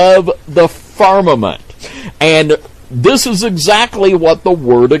above the firmament." And this is exactly what the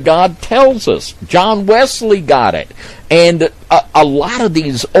Word of God tells us. John Wesley got it. And a lot of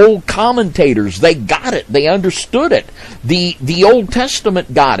these old commentators, they got it. They understood it. The Old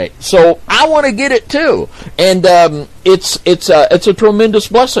Testament got it. So I want to get it too. And it's a tremendous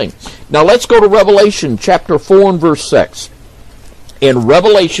blessing. Now let's go to Revelation chapter 4 and verse 6. In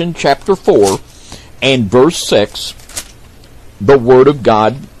Revelation chapter 4 and verse 6, the Word of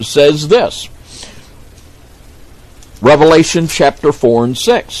God says this. Revelation chapter 4 and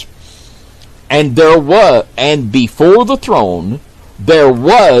 6. And before the throne there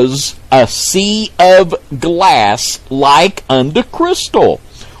was a sea of glass like unto crystal.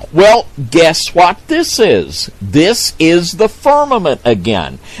 Well, guess what this is? This is the firmament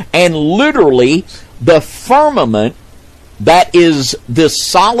again. And literally, the firmament, that is this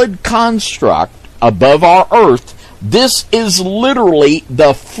solid construct above our earth, this is literally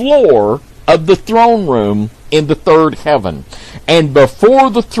the floor of the throne room in the third heaven. And before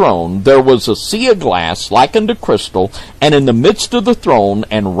the throne there was a sea of glass like unto crystal, and in the midst of the throne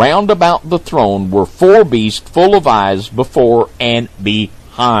and round about the throne were four beasts full of eyes before and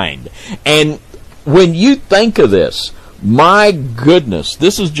behind. And when you think of this, my goodness,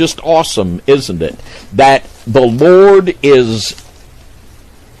 this is just awesome, isn't it? That the Lord is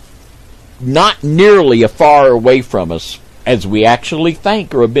not nearly as far away from us as we actually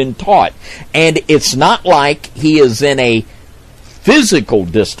think or have been taught. And it's not like he is in a physical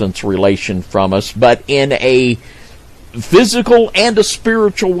distance relation from us, but in a physical and a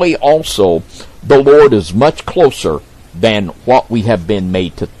spiritual way also. The Lord is much closer than what we have been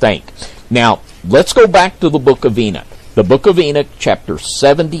made to think. Now, let's go back to the book of Enoch. The book of Enoch, chapter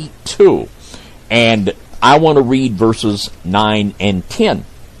 72. And I want to read verses 9 and 10.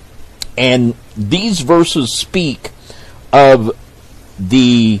 And these verses speak of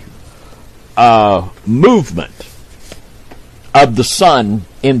the movement of the sun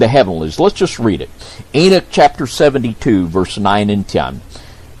in the heavenlies. Let's just read it. Enoch chapter 72, verse 9 and 10.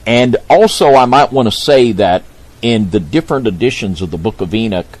 And also I might want to say that in the different editions of the book of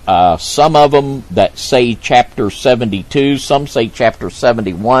Enoch, some of them that say chapter 72, some say chapter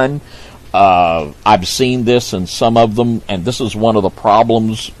 71. I've seen this in some of them, and this is one of the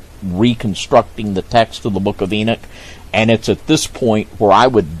problems reconstructing the text of the book of Enoch. And it's at this point where I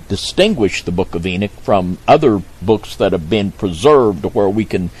would distinguish the book of Enoch from other books that have been preserved, where we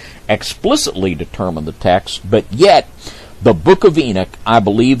can explicitly determine the text. But yet, the book of Enoch, I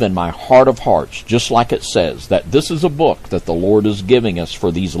believe in my heart of hearts, just like it says, that this is a book that the Lord is giving us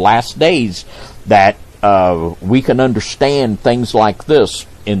for these last days, that we can understand things like this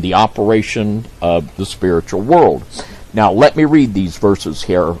in the operation of the spiritual world. Now, let me read these verses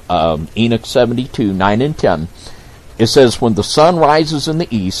here. Enoch 72, 9 and 10. It says, when the sun rises in the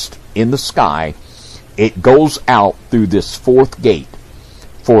east, in the sky, it goes out through this fourth gate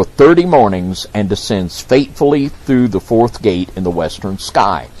for 30 mornings and descends fatefully through the fourth gate in the western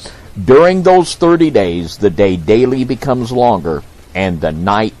sky. During those 30 days, the day daily becomes longer, and the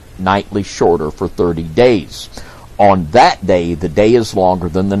night nightly shorter for 30 days. On that day, the day is longer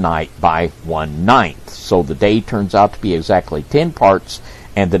than the night by 1/9. So the day turns out to be exactly 10 parts,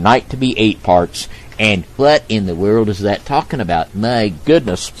 and the night to be 8 parts. And what in the world is that talking about? My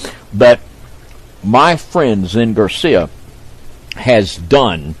goodness. But my friend Zen Garcia has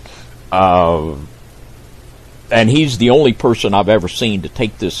done, and he's the only person I've ever seen to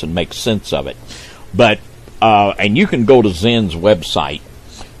take this and make sense of it. But, and you can go to Zen's website,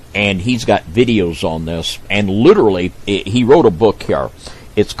 and he's got videos on this. And literally, he wrote a book here.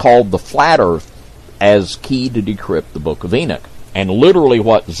 It's called The Flat Earth as Key to Decrypt the Book of Enoch. And literally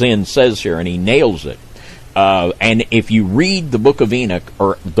what Zen says here, and he nails it. And if you read the Book of Enoch,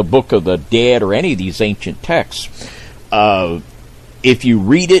 or the Book of the Dead, or any of these ancient texts, if you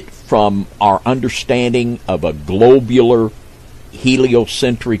read it from our understanding of a globular,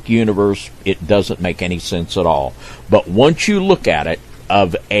 heliocentric universe, it doesn't make any sense at all. But once you look at it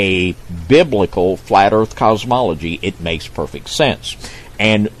of a biblical flat earth cosmology, it makes perfect sense.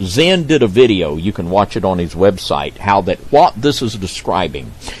 And Zen did a video, you can watch it on his website, how that what this is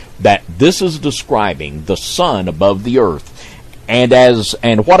describing, that this is describing the sun above the earth.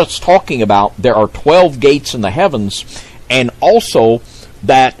 And what it's talking about, there are 12 gates in the heavens, and also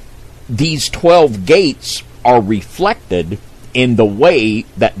that these 12 gates are reflected in the way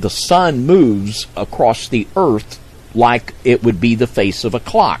that the sun moves across the earth, like it would be the face of a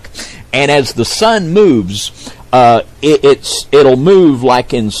clock. And as the sun moves, it'll move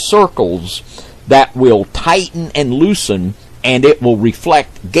like in circles that will tighten and loosen, and it will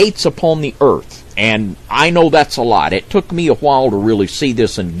reflect gates upon the earth. And I know that's a lot. It took me a while to really see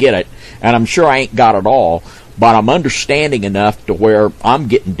this and get it, and I'm sure I ain't got it all, but I'm understanding enough to where I'm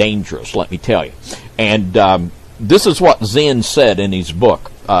getting dangerous, let me tell you. And this is what Zen said in his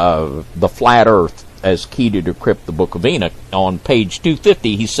book, The Flat Earth as Key to Decrypt the Book of Enoch. On page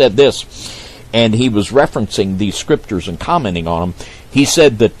 250, he said this, and he was referencing these scriptures and commenting on them. He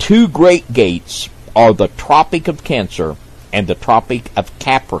said, the two great gates are the Tropic of Cancer and the Tropic of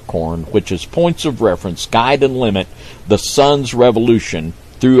Capricorn, which as points of reference guide and limit the sun's revolution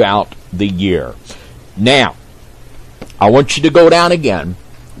throughout the year. Now, I want you to go down again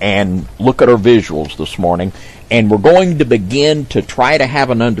and look at our visuals this morning, and we're going to begin to try to have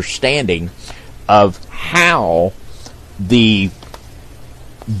an understanding of how the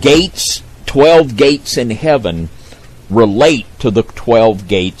gates, 12 gates in heaven, relate to the 12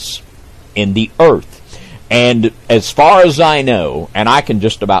 gates in the earth. And as far as I know, and I can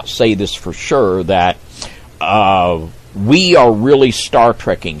just about say this for sure, that we are really Star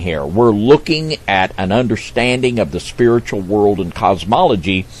Trekking here. We're looking at an understanding of the spiritual world and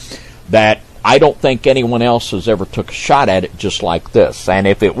cosmology that I don't think anyone else has ever took a shot at it just like this. And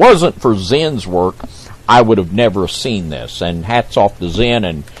if it wasn't for Zen's work, I would have never seen this. And hats off to Zen.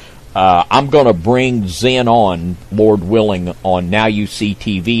 And I'm going to bring Zen on, Lord willing, on Now You See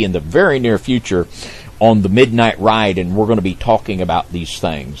TV in the very near future on the Midnight Ride, and we're going to be talking about these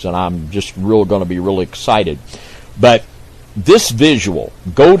things. And I'm just going to be really excited. But this visual,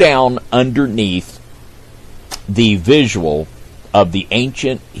 go down underneath the visual of the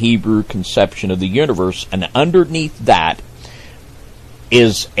ancient Hebrew conception of the universe, and underneath that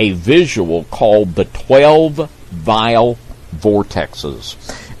is a visual called the 12 vial vortexes.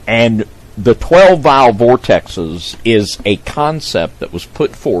 And the 12 vial vortexes is a concept that was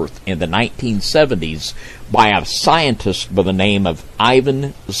put forth in the 1970s by a scientist by the name of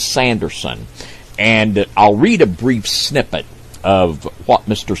Ivan Sanderson. And I'll read a brief snippet of what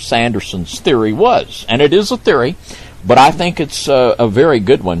Mr. Sanderson's theory was. And it is a theory, but I think it's a very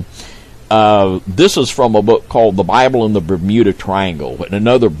good one. This is from a book called The Bible in the Bermuda Triangle, and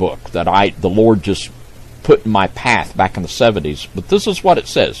another book that the Lord just put in my path back in the 70s. But this is what it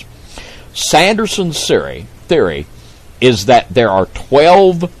says. Sanderson's theory is that there are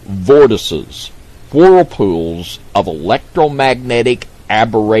 12 vortices, whirlpools of electromagnetic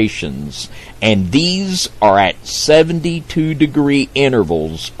aberrations, and these are at 72-degree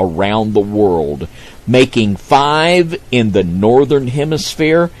intervals around the world, making 5 in the northern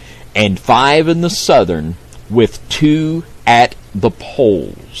hemisphere and 5 in the southern, with 2 at the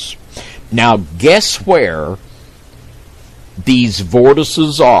poles. Now, guess where these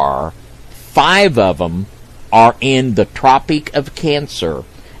vortices are? 5 of them are in the Tropic of Cancer,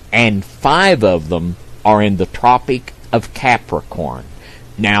 and 5 of them are in the Tropic of Capricorn.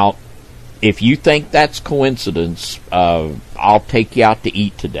 Now, if you think that's coincidence, I'll take you out to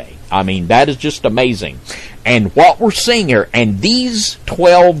eat today. I mean, that is just amazing. And what we're seeing here, and these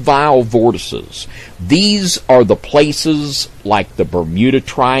 12 vial vortices, these are the places like the Bermuda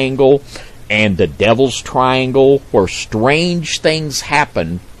Triangle and the Devil's Triangle where strange things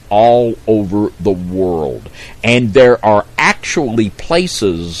happen all over the world. And there are actually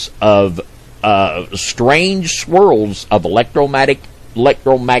places of strange swirls of electromagnetic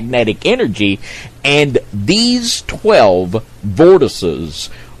energy, and these 12 vortices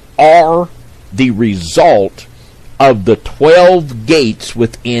are the result of the 12 gates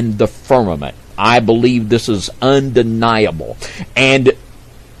within the firmament. I believe this is undeniable. And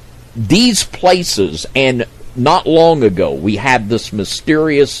these places, and not long ago, we had this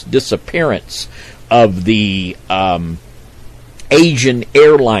mysterious disappearance of the Asian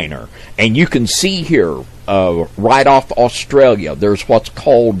airliner. And you can see here, right off Australia, there's what's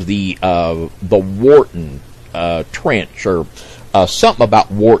called the Wharton Trench, or something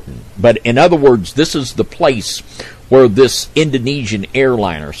about Wharton. But in other words, this is the place where this Indonesian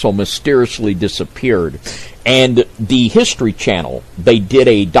airliner so mysteriously disappeared. And the History Channel, they did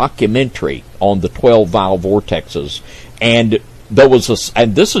a documentary on the 12 valve vortexes, and there was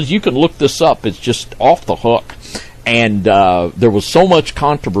and this is, you can look this up, it's just off the hook. And there was so much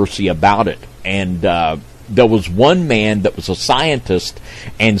controversy about it. And there was one man that was a scientist,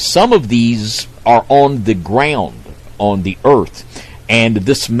 and some of these are on the ground, on the earth. And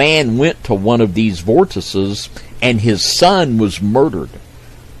this man went to one of these vortices, and his son was murdered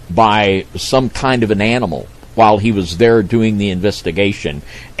by some kind of an animal while he was there doing the investigation.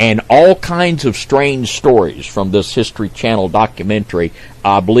 And all kinds of strange stories from this History Channel documentary.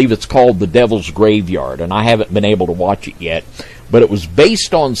 I believe it's called The Devil's Graveyard, and I haven't been able to watch it yet. But it was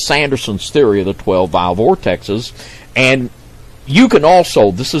based on Sanderson's theory of the 12 valve vortexes. And you can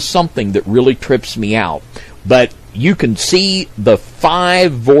also, this is something that really trips me out, but you can see the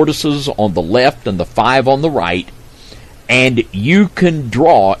 5 vortices on the left and the 5 on the right, and you can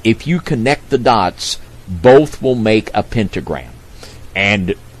draw, if you connect the dots, both will make a pentagram.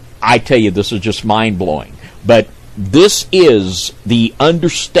 And I tell you, this is just mind-blowing. But this is the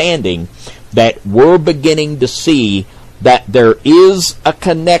understanding that we're beginning to see, that there is a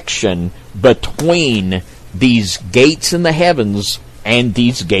connection between these gates in the heavens and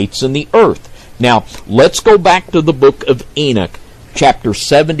these gates in the earth. Now, let's go back to the book of Enoch, chapter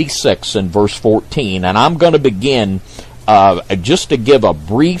 76 and verse 14. And I'm going to begin just to give a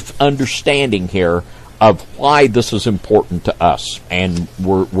brief understanding here of why this is important to us. And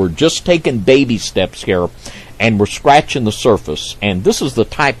we're just taking baby steps here, and we're scratching the surface. And this is the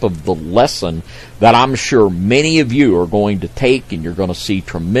type of the lesson that I'm sure many of you are going to take, and you're going to see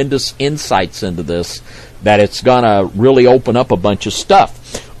tremendous insights into this, that it's going to really open up a bunch of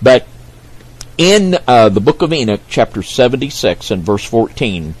stuff. But in the book of Enoch, chapter 76 and verse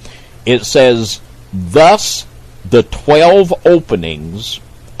 14, it says, "Thus the 12 openings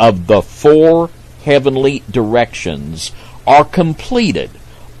of the 4 heavenly directions are completed.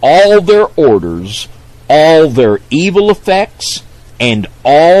 All their orders, all their evil effects, and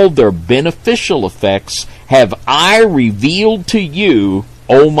all their beneficial effects have I revealed to you,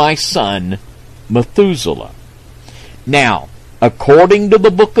 O my son, Methuselah." Now, according to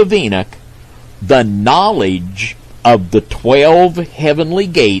the book of Enoch, the knowledge of the 12 heavenly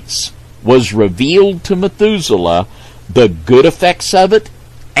gates was revealed to Methuselah, the good effects of it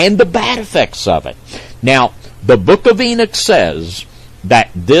and the bad effects of it. Now, the book of Enoch says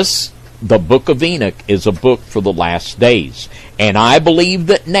that the book of Enoch is a book for the last days. And I believe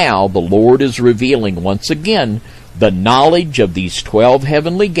that now the Lord is revealing once again the knowledge of these 12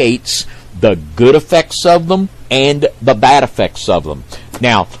 heavenly gates, the good effects of them and the bad effects of them.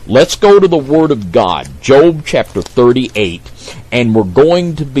 Now, let's go to the Word of God, Job chapter 38, and we're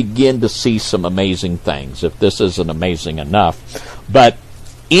going to begin to see some amazing things, if this isn't amazing enough. But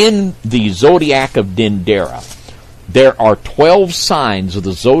in the zodiac of Dendera, there are 12 signs of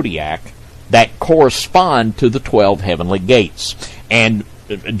the zodiac that correspond to the 12 heavenly gates. And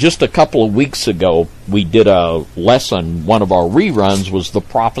just a couple of weeks ago, we did a lesson. One of our reruns was the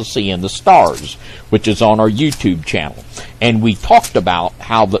prophecy in the stars, which is on our YouTube channel. And we talked about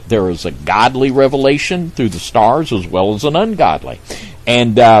how that there is a godly revelation through the stars as well as an ungodly.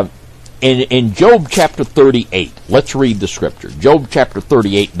 And in Job chapter 38, let's read the scripture. Job chapter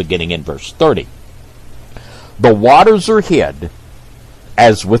 38, beginning in verse 30. "The waters are hid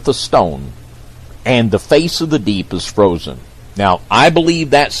as with a stone, and the face of the deep is frozen." Now, I believe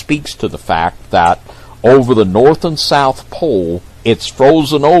that speaks to the fact that over the North and South Pole, it's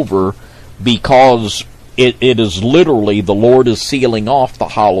frozen over because it is literally, the Lord is sealing off the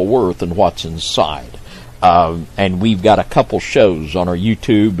hollow earth and what's inside. And we've got a couple shows on our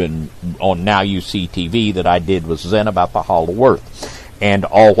YouTube and on Now You See TV that I did with Zen about the hollow earth and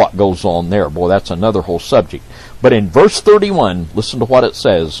all what goes on there. Boy, that's another whole subject. But in verse 31, listen to what it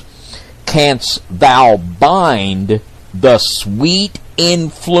says. "Canst thou bind the sweet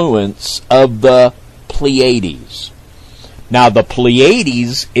influence of the Pleiades?" Now, the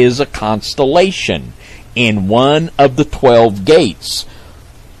Pleiades is a constellation in one of the 12 gates.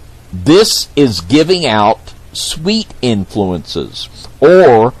 This is giving out sweet influences,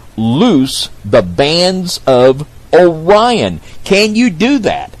 or loose the bands of Orion. Can you do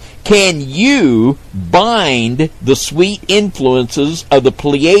that? Can you bind the sweet influences of the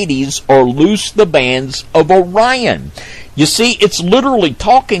Pleiades or loose the bands of Orion? You see, it's literally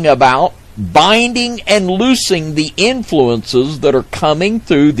talking about binding and loosing the influences that are coming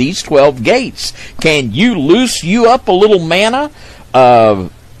through these 12 gates. Can you loose you up a little manna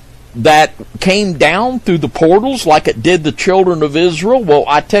that came down through the portals like it did the children of Israel? Well,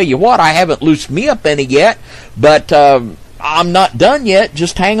 I tell you what, I haven't loosed me up any yet, but I'm not done yet.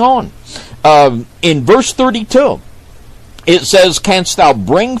 Just hang on. In verse 32, it says, "Canst thou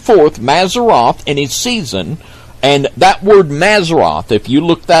bring forth Mazzaroth in his season?" And that word Mazzaroth, if you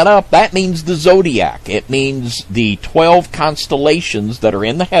look that up, that means the zodiac. It means the 12 constellations that are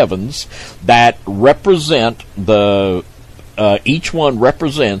in the heavens that represent each one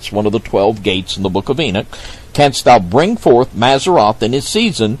represents one of the 12 gates in the book of Enoch. "Canst thou bring forth Mazzaroth in his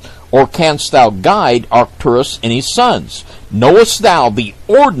season, or canst thou guide Arcturus and his sons? Knowest thou the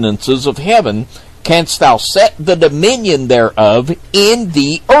ordinances of heaven? Canst thou set the dominion thereof in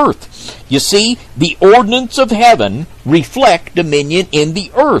the earth?" You see, the ordinance of heaven reflect dominion in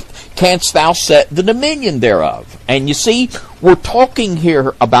the earth. Canst thou set the dominion thereof? And you see, we're talking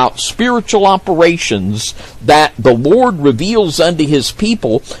here about spiritual operations that the Lord reveals unto his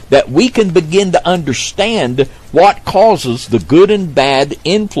people, that we can begin to understand what causes the good and bad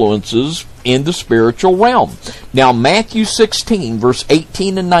influences in the spiritual realm. Now, Matthew 16, verse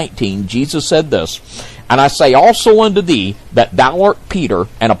 18 and 19, Jesus said this, "And I say also unto thee, that thou art Peter,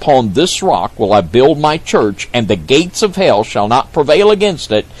 and upon this rock will I build my church, and the gates of hell shall not prevail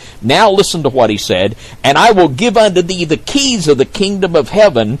against it." Now listen to what he said, "And I will give unto thee the keys of the kingdom of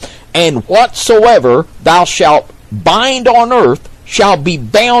heaven, and whatsoever thou shalt bind on earth shall be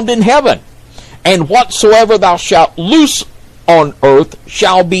bound in heaven, and whatsoever thou shalt loose on earth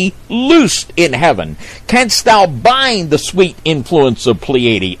shall be loosed in heaven." Canst thou bind the sweet influence of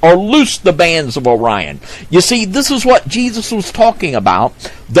Pleiade, or loose the bands of Orion? You see, this is what Jesus was talking about,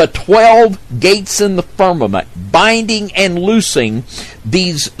 the 12 gates in the firmament, binding and loosing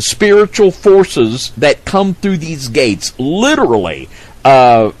these spiritual forces that come through these gates. Literally,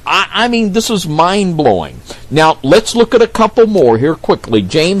 I mean, this is mind-blowing. Now, let's look at a couple more here quickly.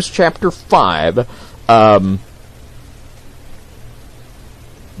 James chapter 5,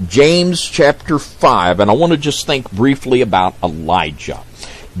 James chapter 5, and I want to just think briefly about Elijah.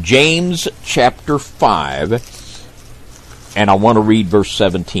 James chapter 5, and I want to read verse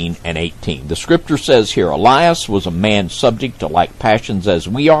 17 and 18. The scripture says here, "Elias was a man subject to like passions as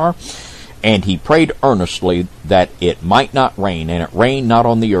we are, and he prayed earnestly that it might not rain, and it rained not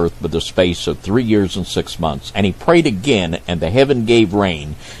on the earth but the space of 3 years and 6 months. And he prayed again, and the heaven gave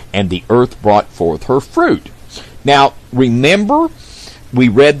rain, and the earth brought forth her fruit." Now, remember, we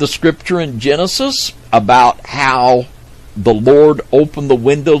read the scripture in Genesis about how the Lord opened the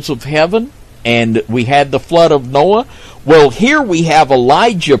windows of heaven and we had the flood of Noah. Well, here we have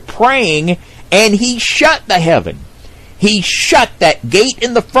Elijah praying, and he shut the heaven. He shut that gate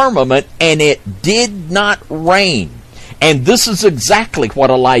in the firmament, and it did not rain. And this is exactly what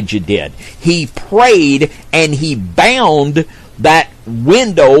Elijah did. He prayed, and he bound that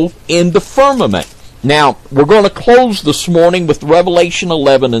window in the firmament. Now, we're going to close this morning with Revelation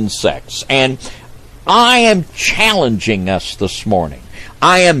 11 and 6. And I am challenging us this morning.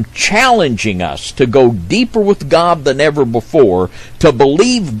 I am challenging us to go deeper with God than ever before, to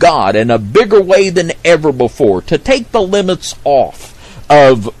believe God in a bigger way than ever before, to take the limits off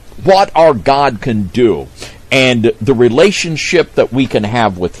of what our God can do and the relationship that we can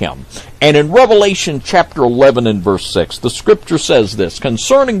have with him. And in Revelation chapter 11 and verse 6, the scripture says this,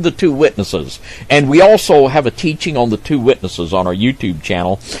 concerning the two witnesses, and we also have a teaching on the two witnesses on our YouTube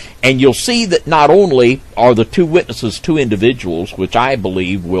channel, and you'll see that not only are the two witnesses two individuals, which I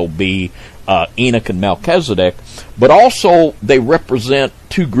believe will be Enoch and Melchizedek, but also they represent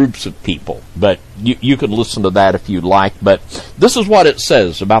two groups of people. But you can listen to that if you'd like. But this is what it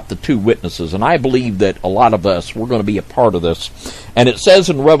says about the two witnesses, and I believe that a lot of us, we're going to be a part of this. And it says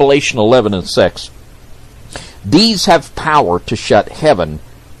in Revelation 11 and 6, "These have power to shut heaven,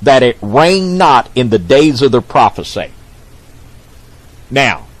 that it rain not in the days of their prophecy."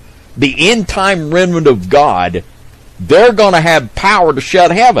 Now, the end-time remnant of God, they're going to have power to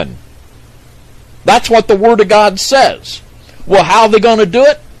shut heaven. That's what the Word of God says. Well, how are they going to do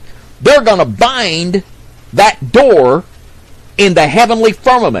it? They're going to bind that door in the heavenly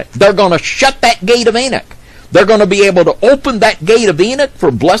firmament. They're going to shut that gate of Enoch. They're going to be able to open that gate of Enoch for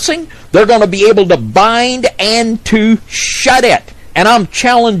blessing. They're going to be able to bind and to shut it. And I'm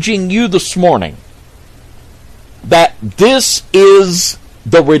challenging you this morning that this is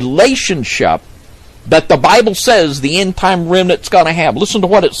the relationship that the Bible says the end time remnant's going to have. Listen to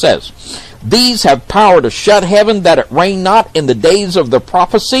what it says. These have power to shut heaven that it rain not in the days of the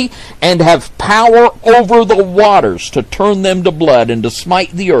prophecy, and have power over the waters to turn them to blood, and to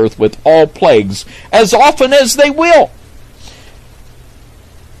smite the earth with all plagues as often as they will.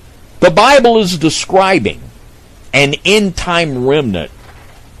 The Bible is describing an end time remnant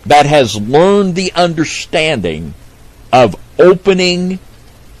that has learned the understanding of opening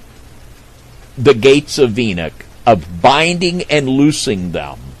the gates of Enoch, of binding and loosing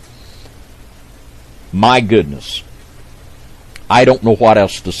them. My goodness, I don't know what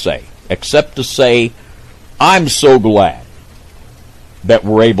else to say, except to say I'm so glad that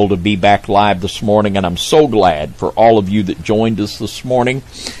we're able to be back live this morning, and I'm so glad for all of you that joined us this morning.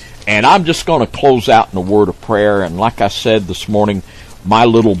 And I'm just going to close out in a word of prayer. And like I said this morning, my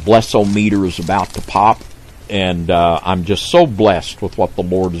little bless-o-meter is about to pop. And I'm just so blessed with what the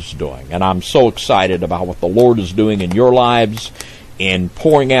Lord is doing. And I'm so excited about what the Lord is doing in your lives in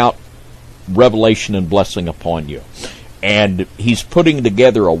pouring out revelation and blessing upon you. And He's putting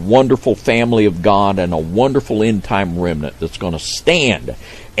together a wonderful family of God and a wonderful end-time remnant that's going to stand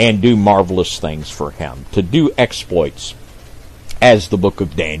and do marvelous things for Him, to do exploits, as the book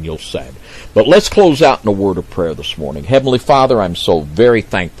of Daniel said. But let's close out in a word of prayer this morning. Heavenly Father, I'm so very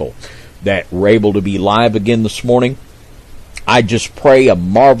thankful that we're able to be live again this morning. I just pray a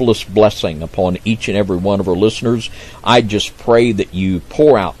marvelous blessing upon each and every one of our listeners. I just pray that you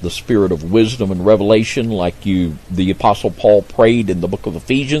pour out the spirit of wisdom and revelation like the Apostle Paul prayed in the book of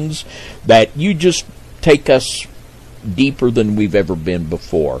Ephesians, that you just take us deeper than we've ever been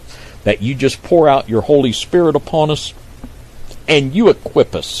before, that you just pour out your Holy Spirit upon us, and you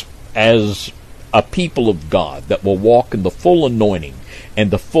equip us as a people of God that will walk in the full anointing and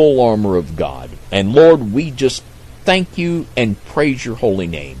the full armor of God. And Lord, we just thank you and praise your holy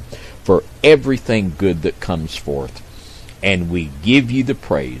name for everything good that comes forth. And we give you the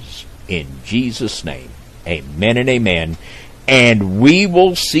praise in Jesus' name. Amen and amen. And we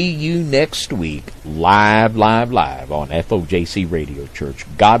will see you next week live on FOJC Radio Church.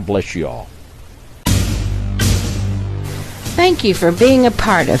 God bless you all. Thank you for being a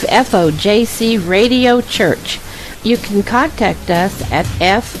part of FOJC Radio Church. You can contact us at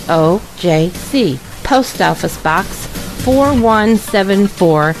FOJC, Post Office Box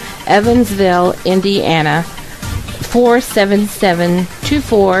 4174, Evansville, Indiana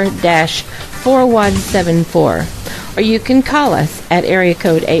 47724-4174. Or you can call us at area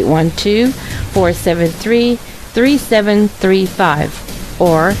code 812-473-3735.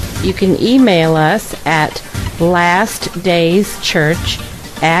 Or you can email us at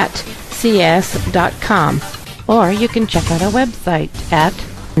lastdayschurch@cs.com. Or you can check out our website at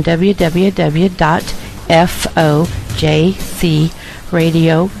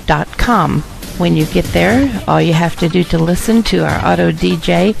www.fojcradio.com. When you get there, all you have to do to listen to our auto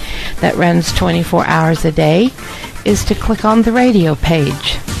DJ that runs 24 hours a day is to click on the radio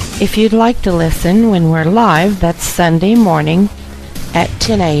page. If you'd like to listen when we're live, that's Sunday morning at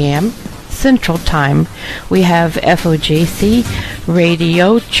 10 a.m. Central Time. We have FOJC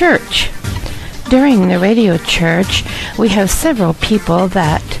Radio Church. During the radio church, we have several people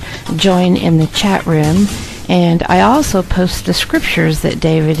that join in the chat room, and I also post the scriptures that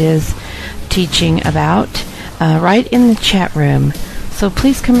David is teaching about right in the chat room. So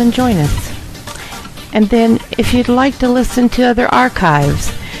please come and join us. And then if you'd like to listen to other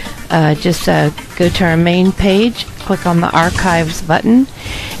archives, just go to our main page, click on the archives button,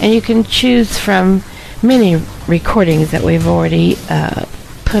 and you can choose from many recordings that we've already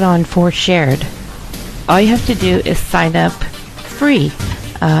put on for shared. All you have to do is sign up free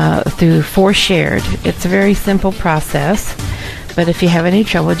through For Shared. It's a very simple process, but if you have any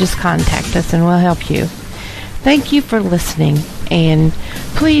trouble, just contact us and we'll help you. Thank you for listening, and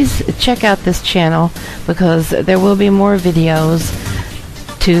please check out this channel because there will be more videos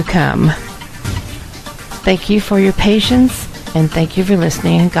to come. Thank you for your patience, and thank you for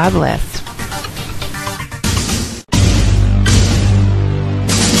listening. God bless.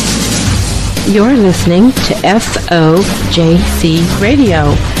 You're listening to FOJC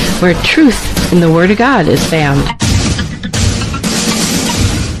Radio, where truth in the Word of God is found.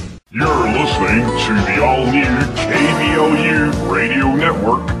 You're listening to the all-new KBLU Radio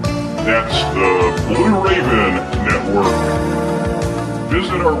Network. That's the Blue Raven Network.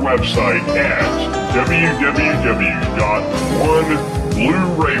 Visit our website at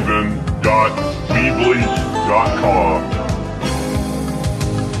www.oneblueraven.weebly.com.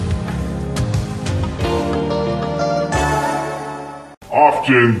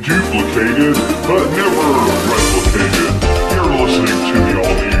 Often duplicated, but never replicated. You're listening to the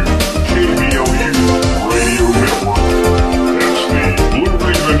all-new KBLU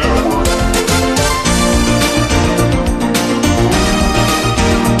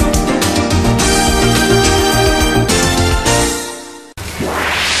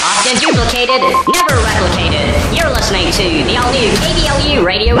replicated, never replicated. You're listening to the all-new KBLU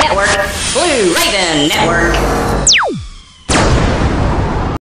Radio Network, Blue Raven Network.